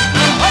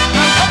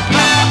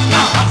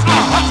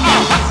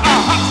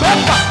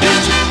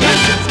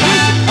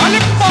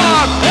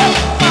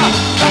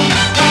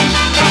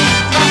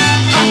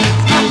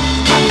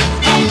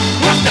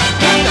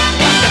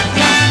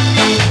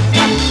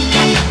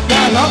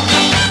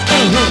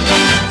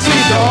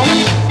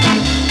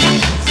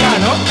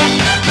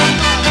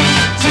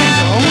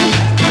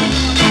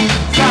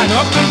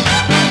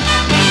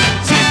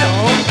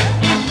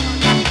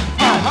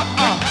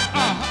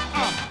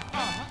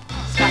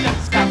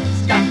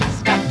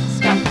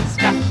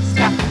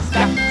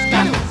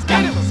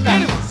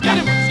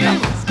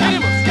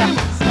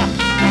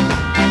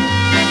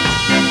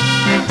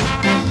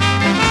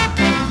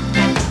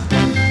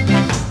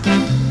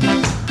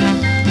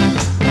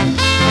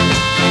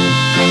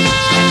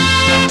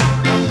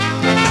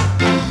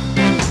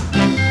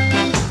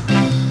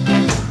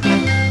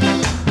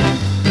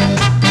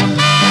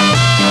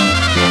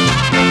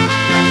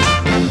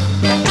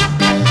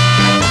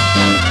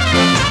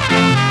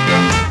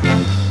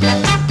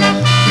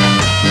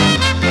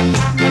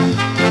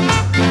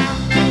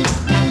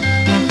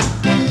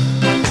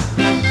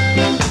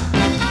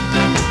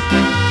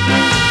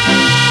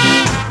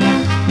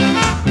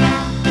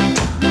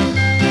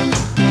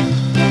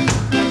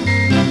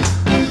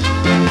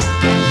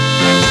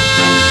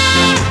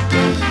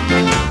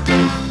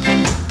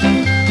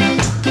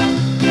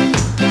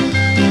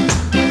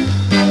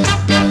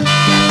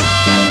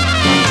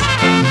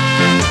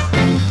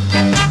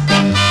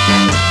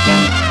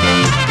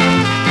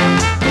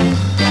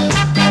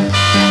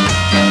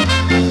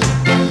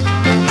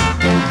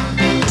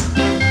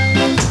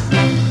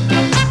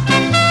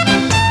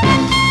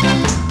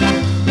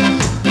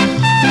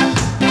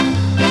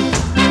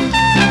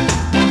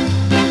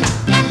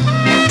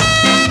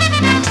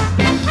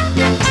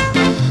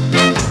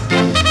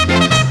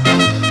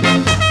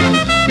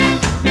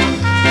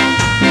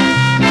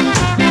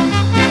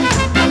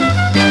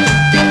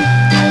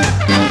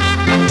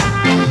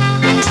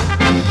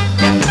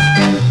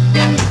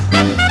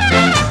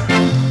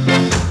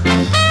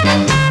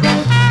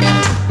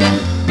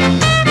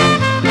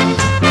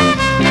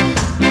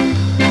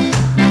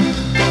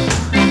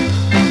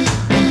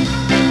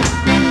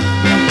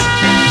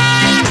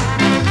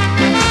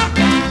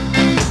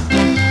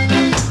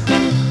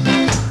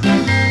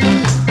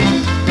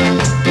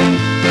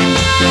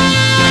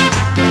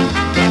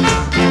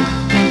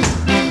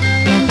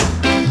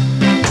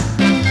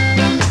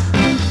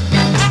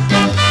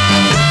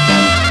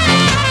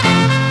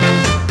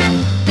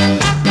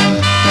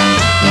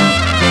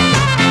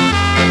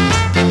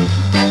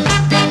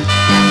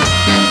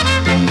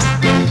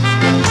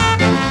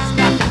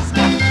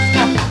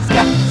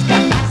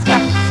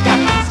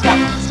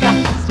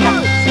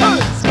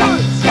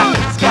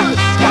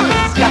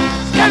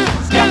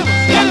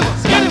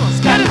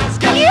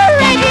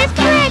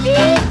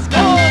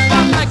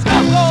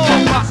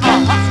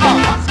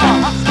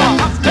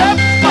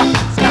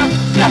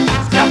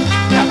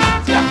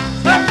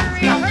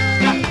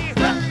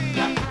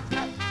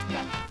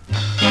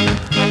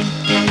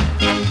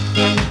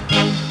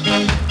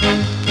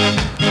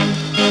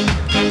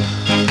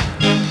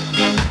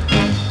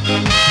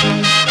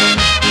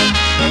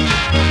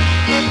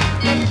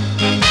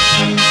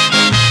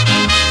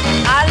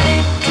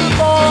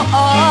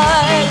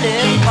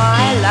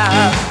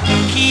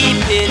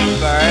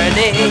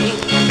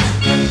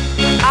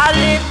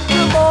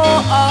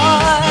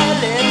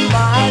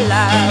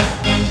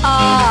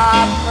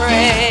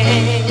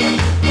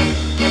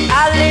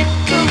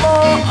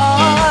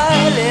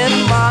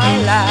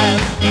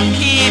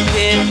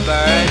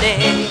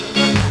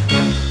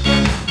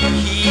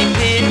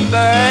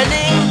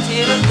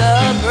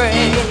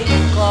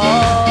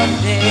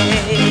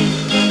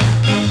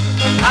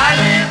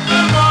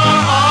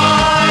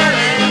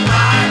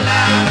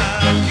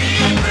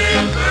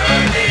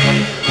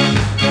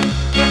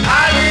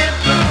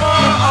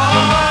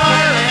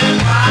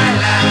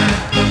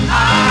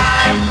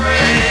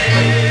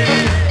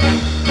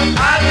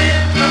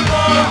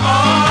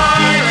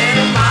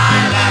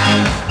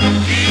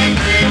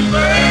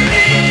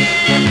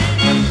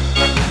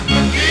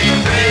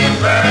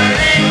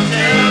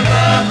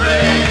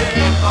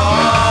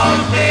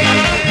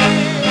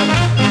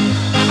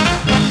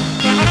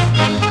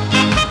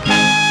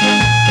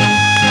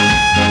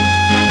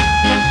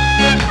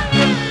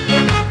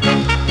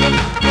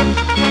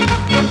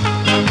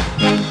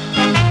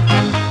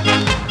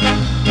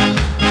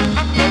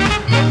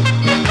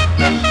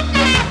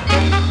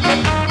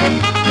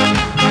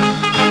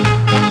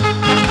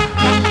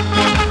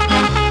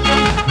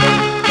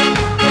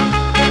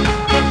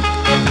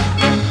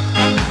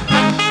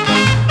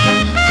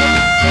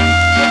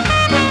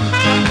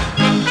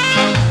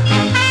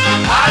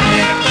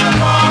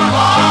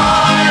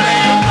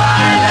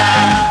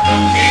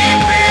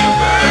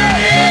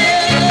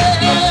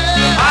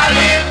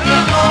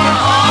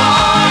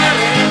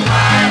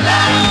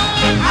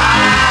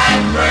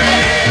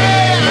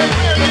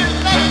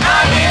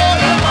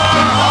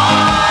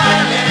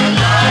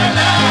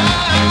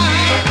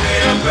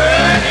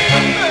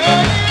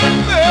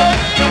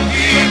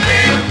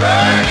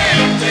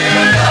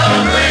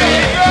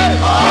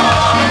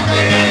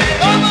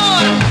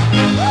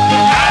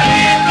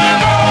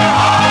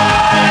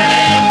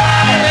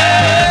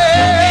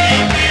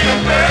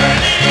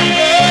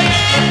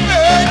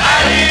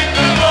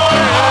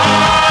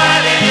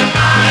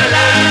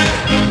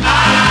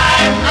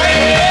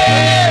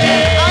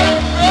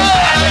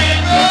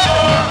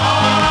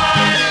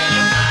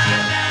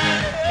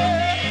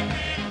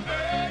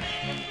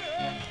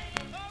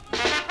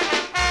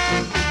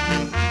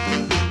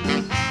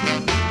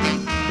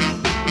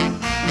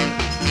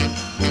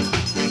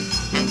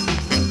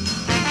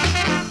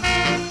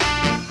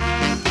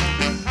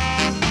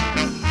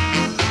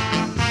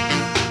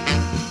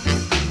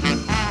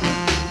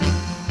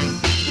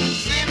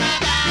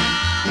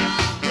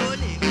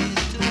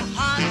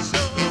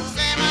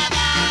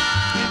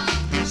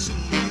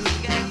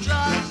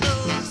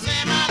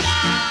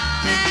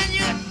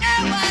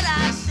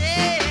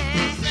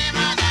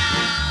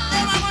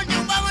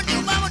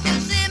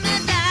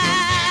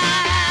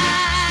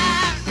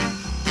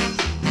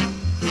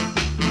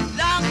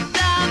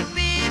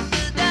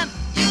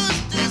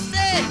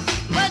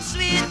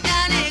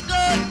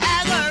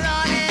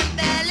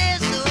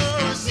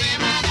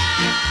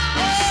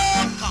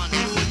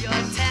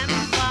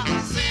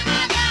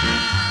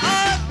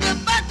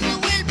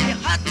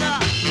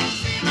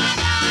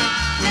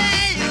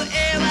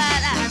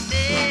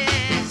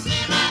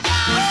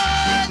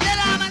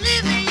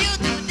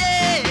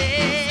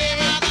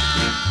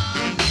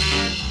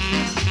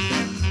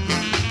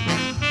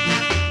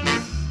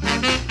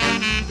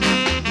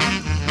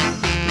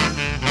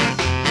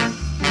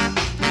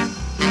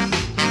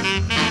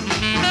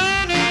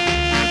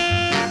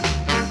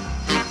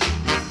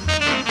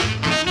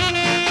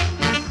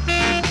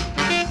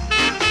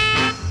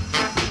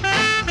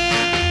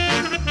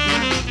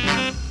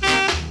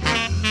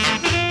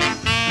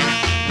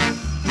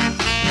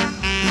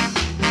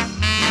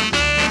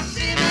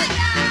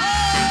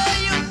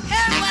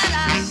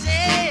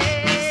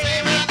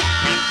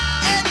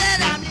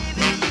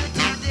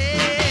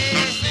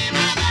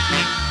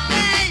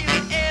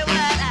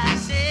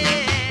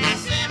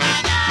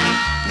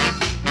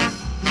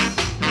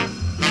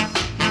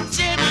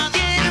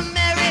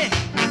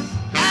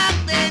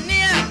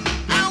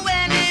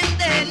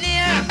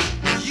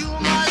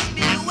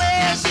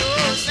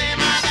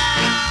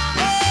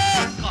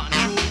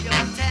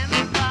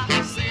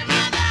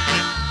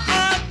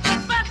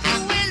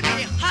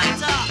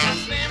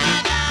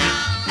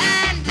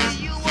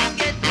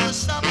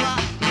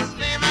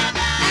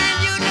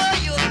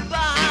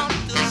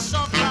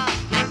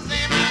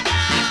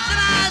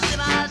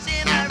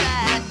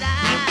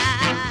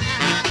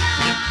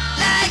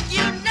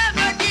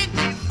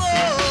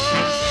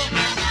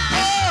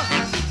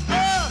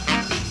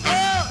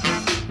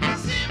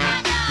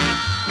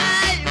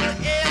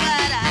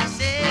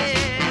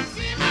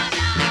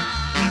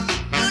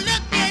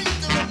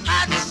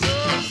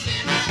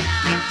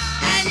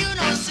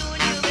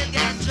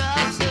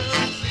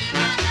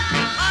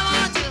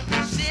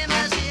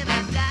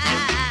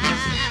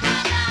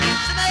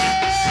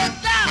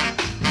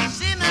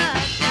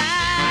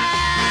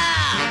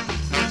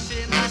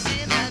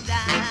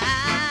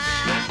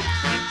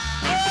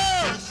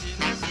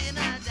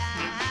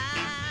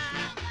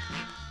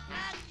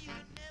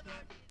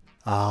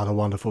 Ah, the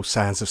wonderful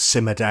sounds of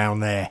Simmer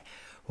Down there.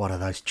 One of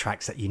those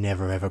tracks that you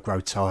never ever grow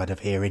tired of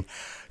hearing.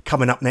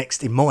 Coming up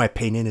next, in my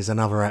opinion, is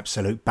another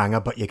absolute banger,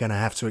 but you're going to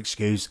have to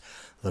excuse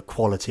the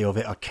quality of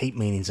it. I keep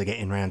meaning to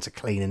getting round to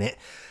cleaning it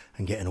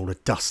and getting all the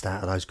dust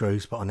out of those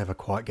grooves, but I never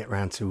quite get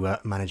round to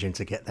managing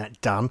to get that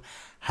done.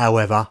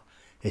 However,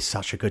 it's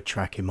such a good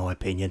track, in my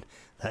opinion,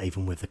 that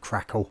even with the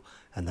crackle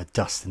and the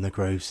dust in the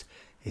grooves,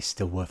 it's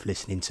still worth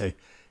listening to.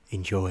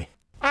 Enjoy.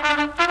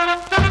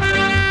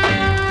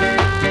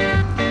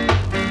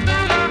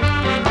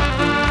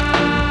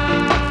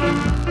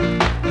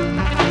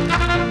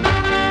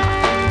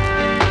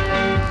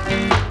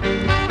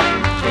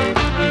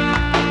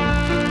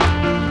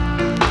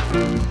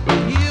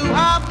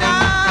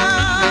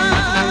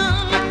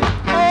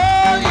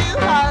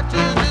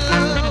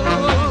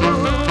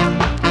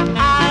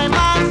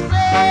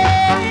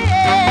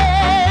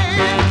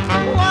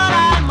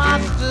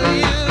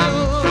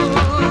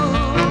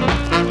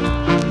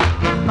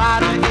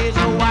 Is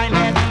a wine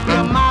that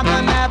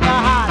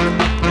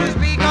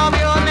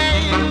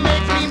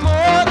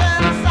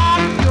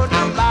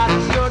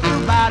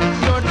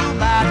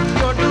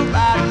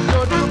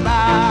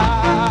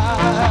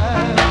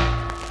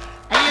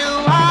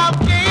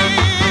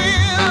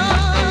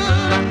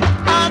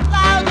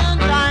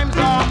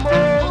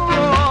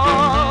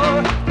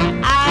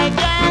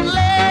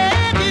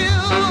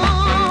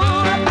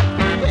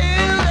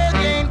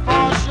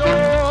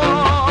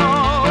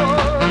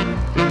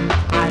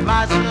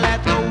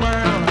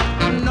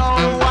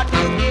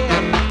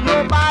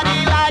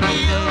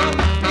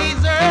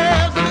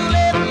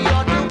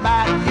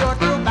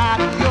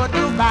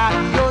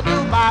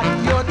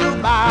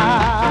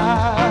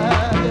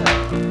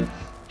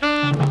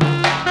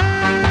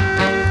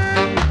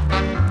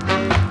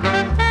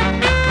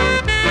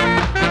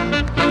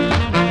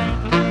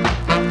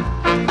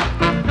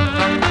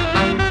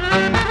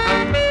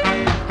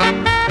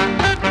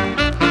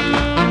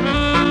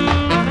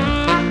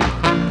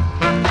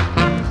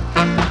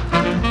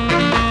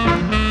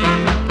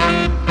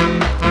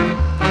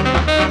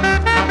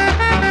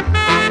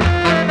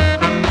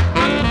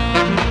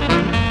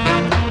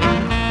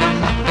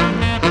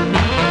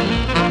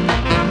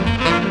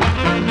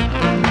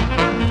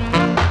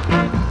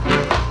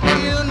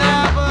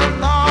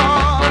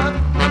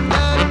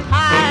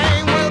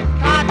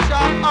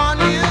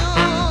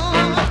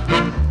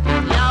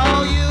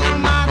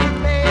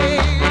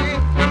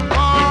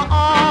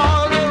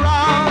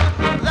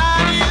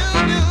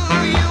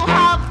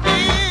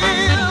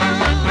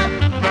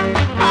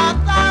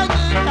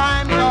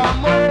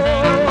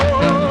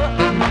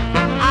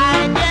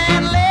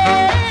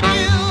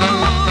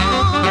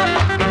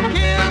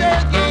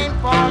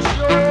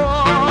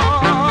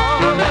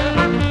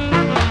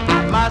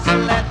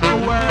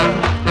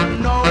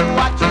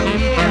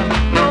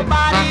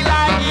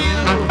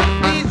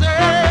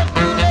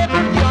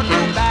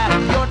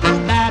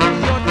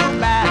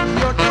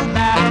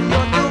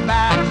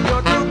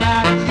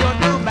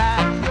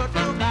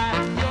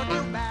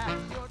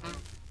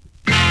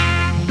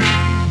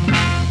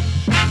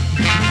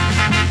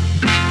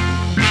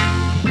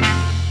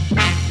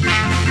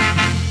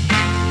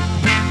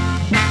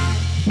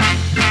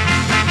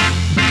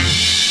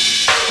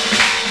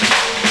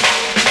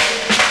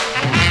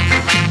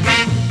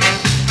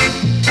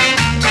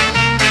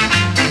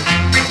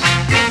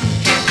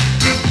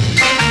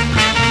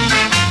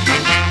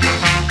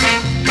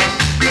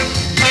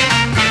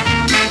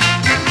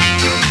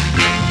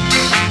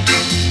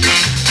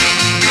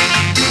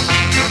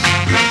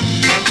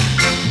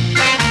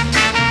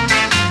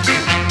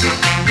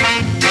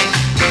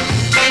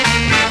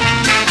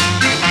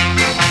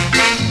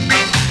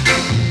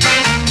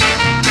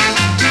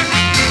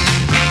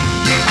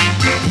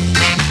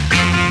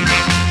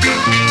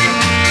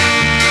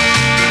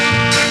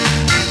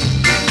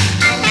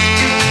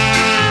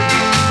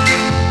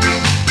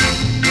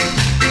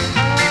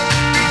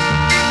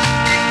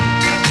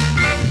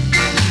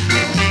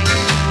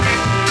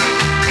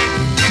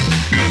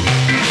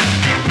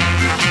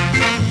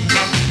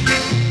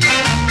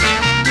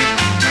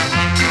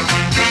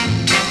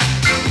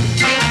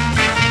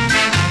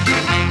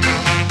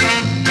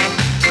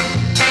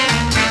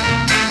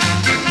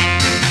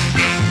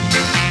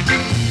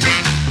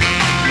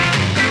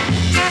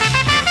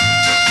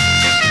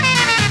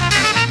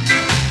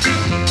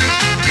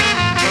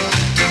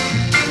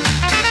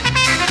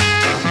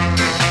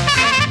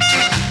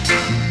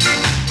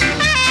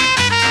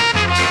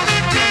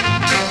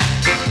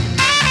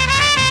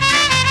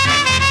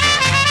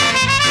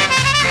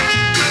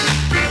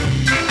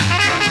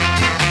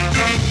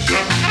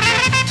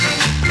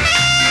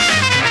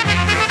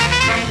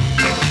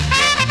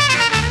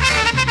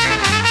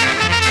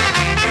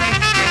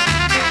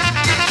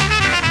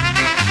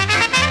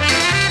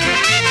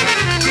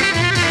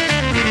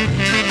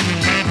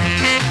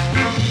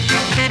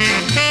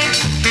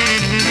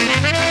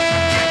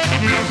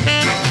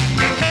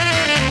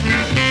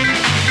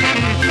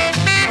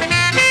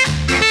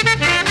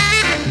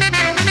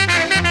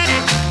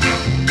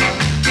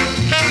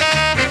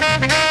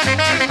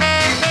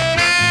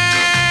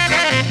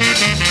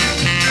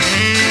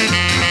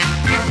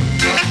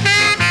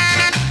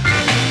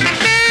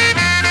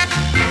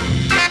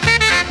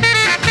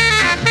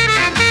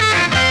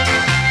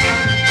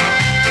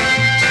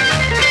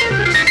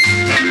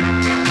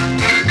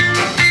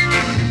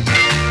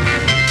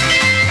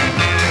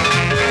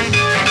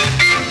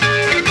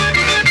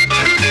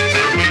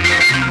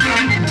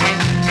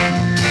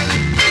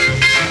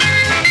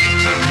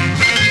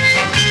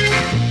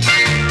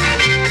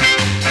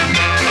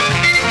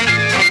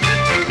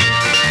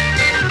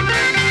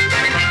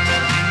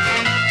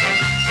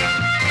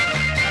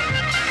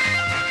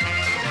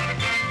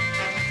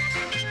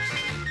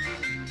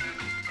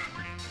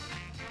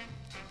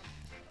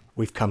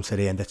we've come to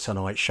the end of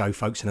tonight's show,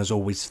 folks, and as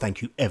always,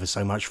 thank you ever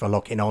so much for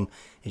locking on.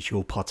 It's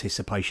your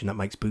participation that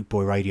makes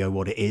Bootboy Radio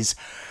what it is.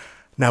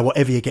 Now,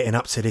 whatever you're getting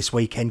up to this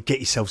weekend, get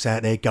yourselves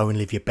out there, go and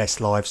live your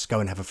best lives,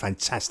 go and have a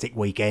fantastic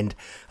weekend.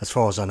 As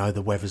far as I know,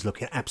 the weather's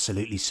looking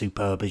absolutely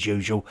superb as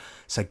usual,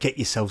 so get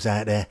yourselves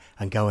out there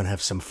and go and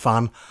have some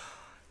fun.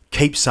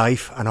 Keep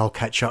safe, and I'll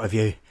catch up with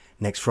you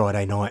next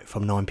Friday night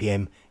from 9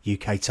 PM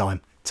UK time.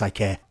 Take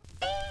care.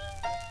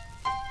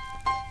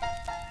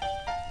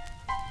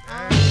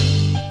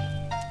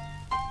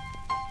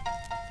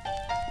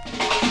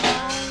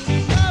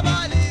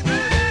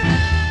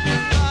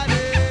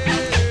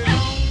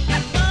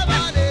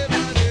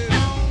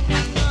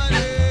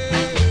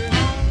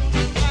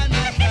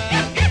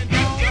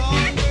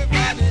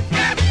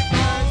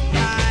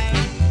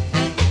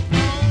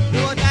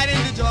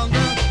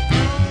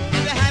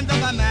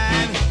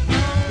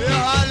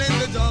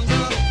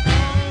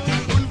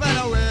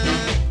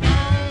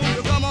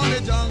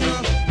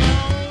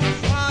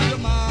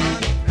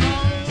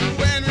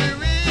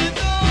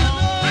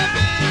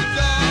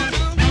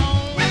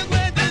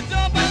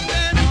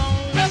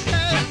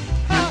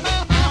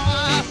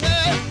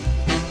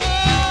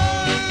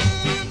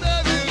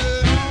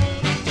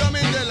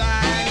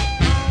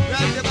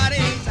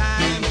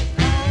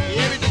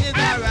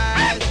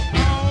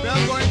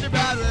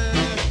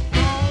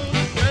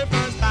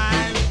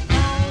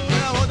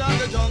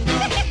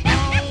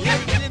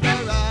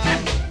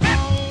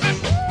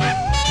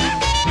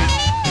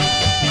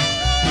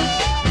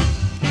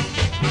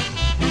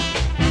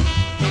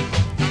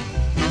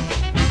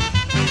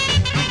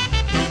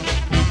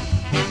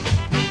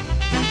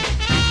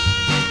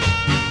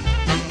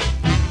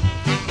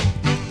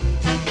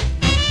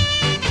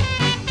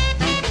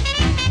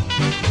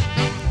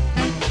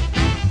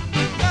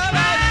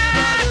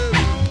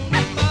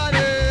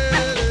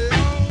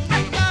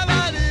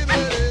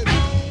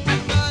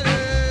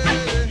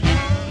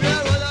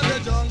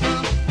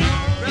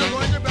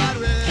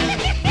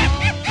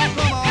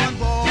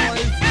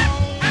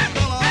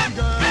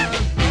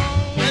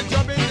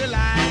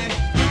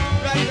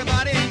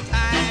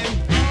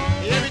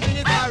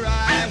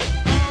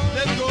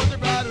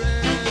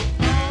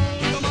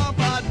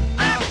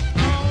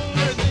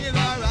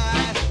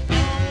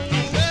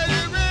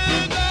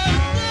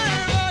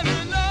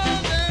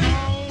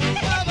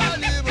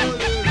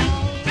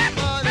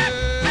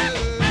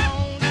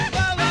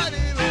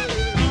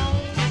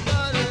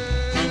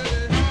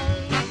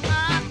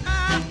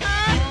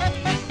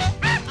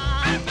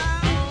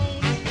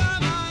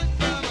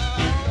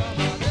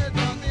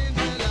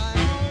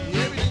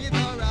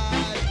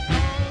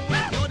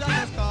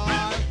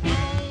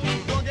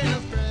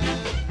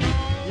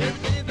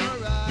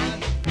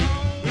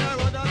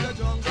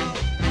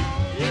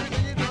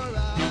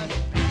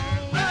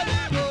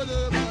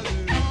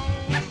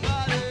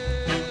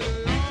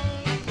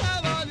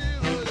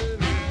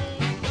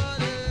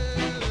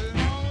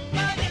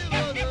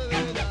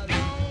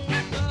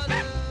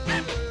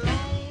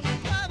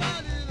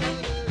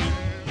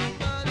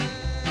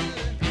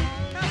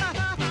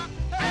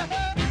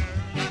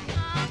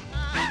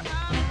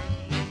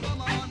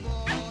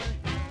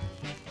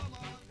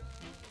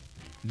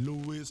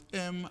 Louis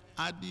M.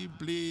 at the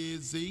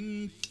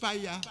blazing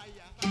fire.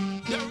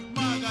 Derek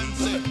Morgan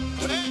said,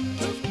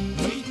 hey.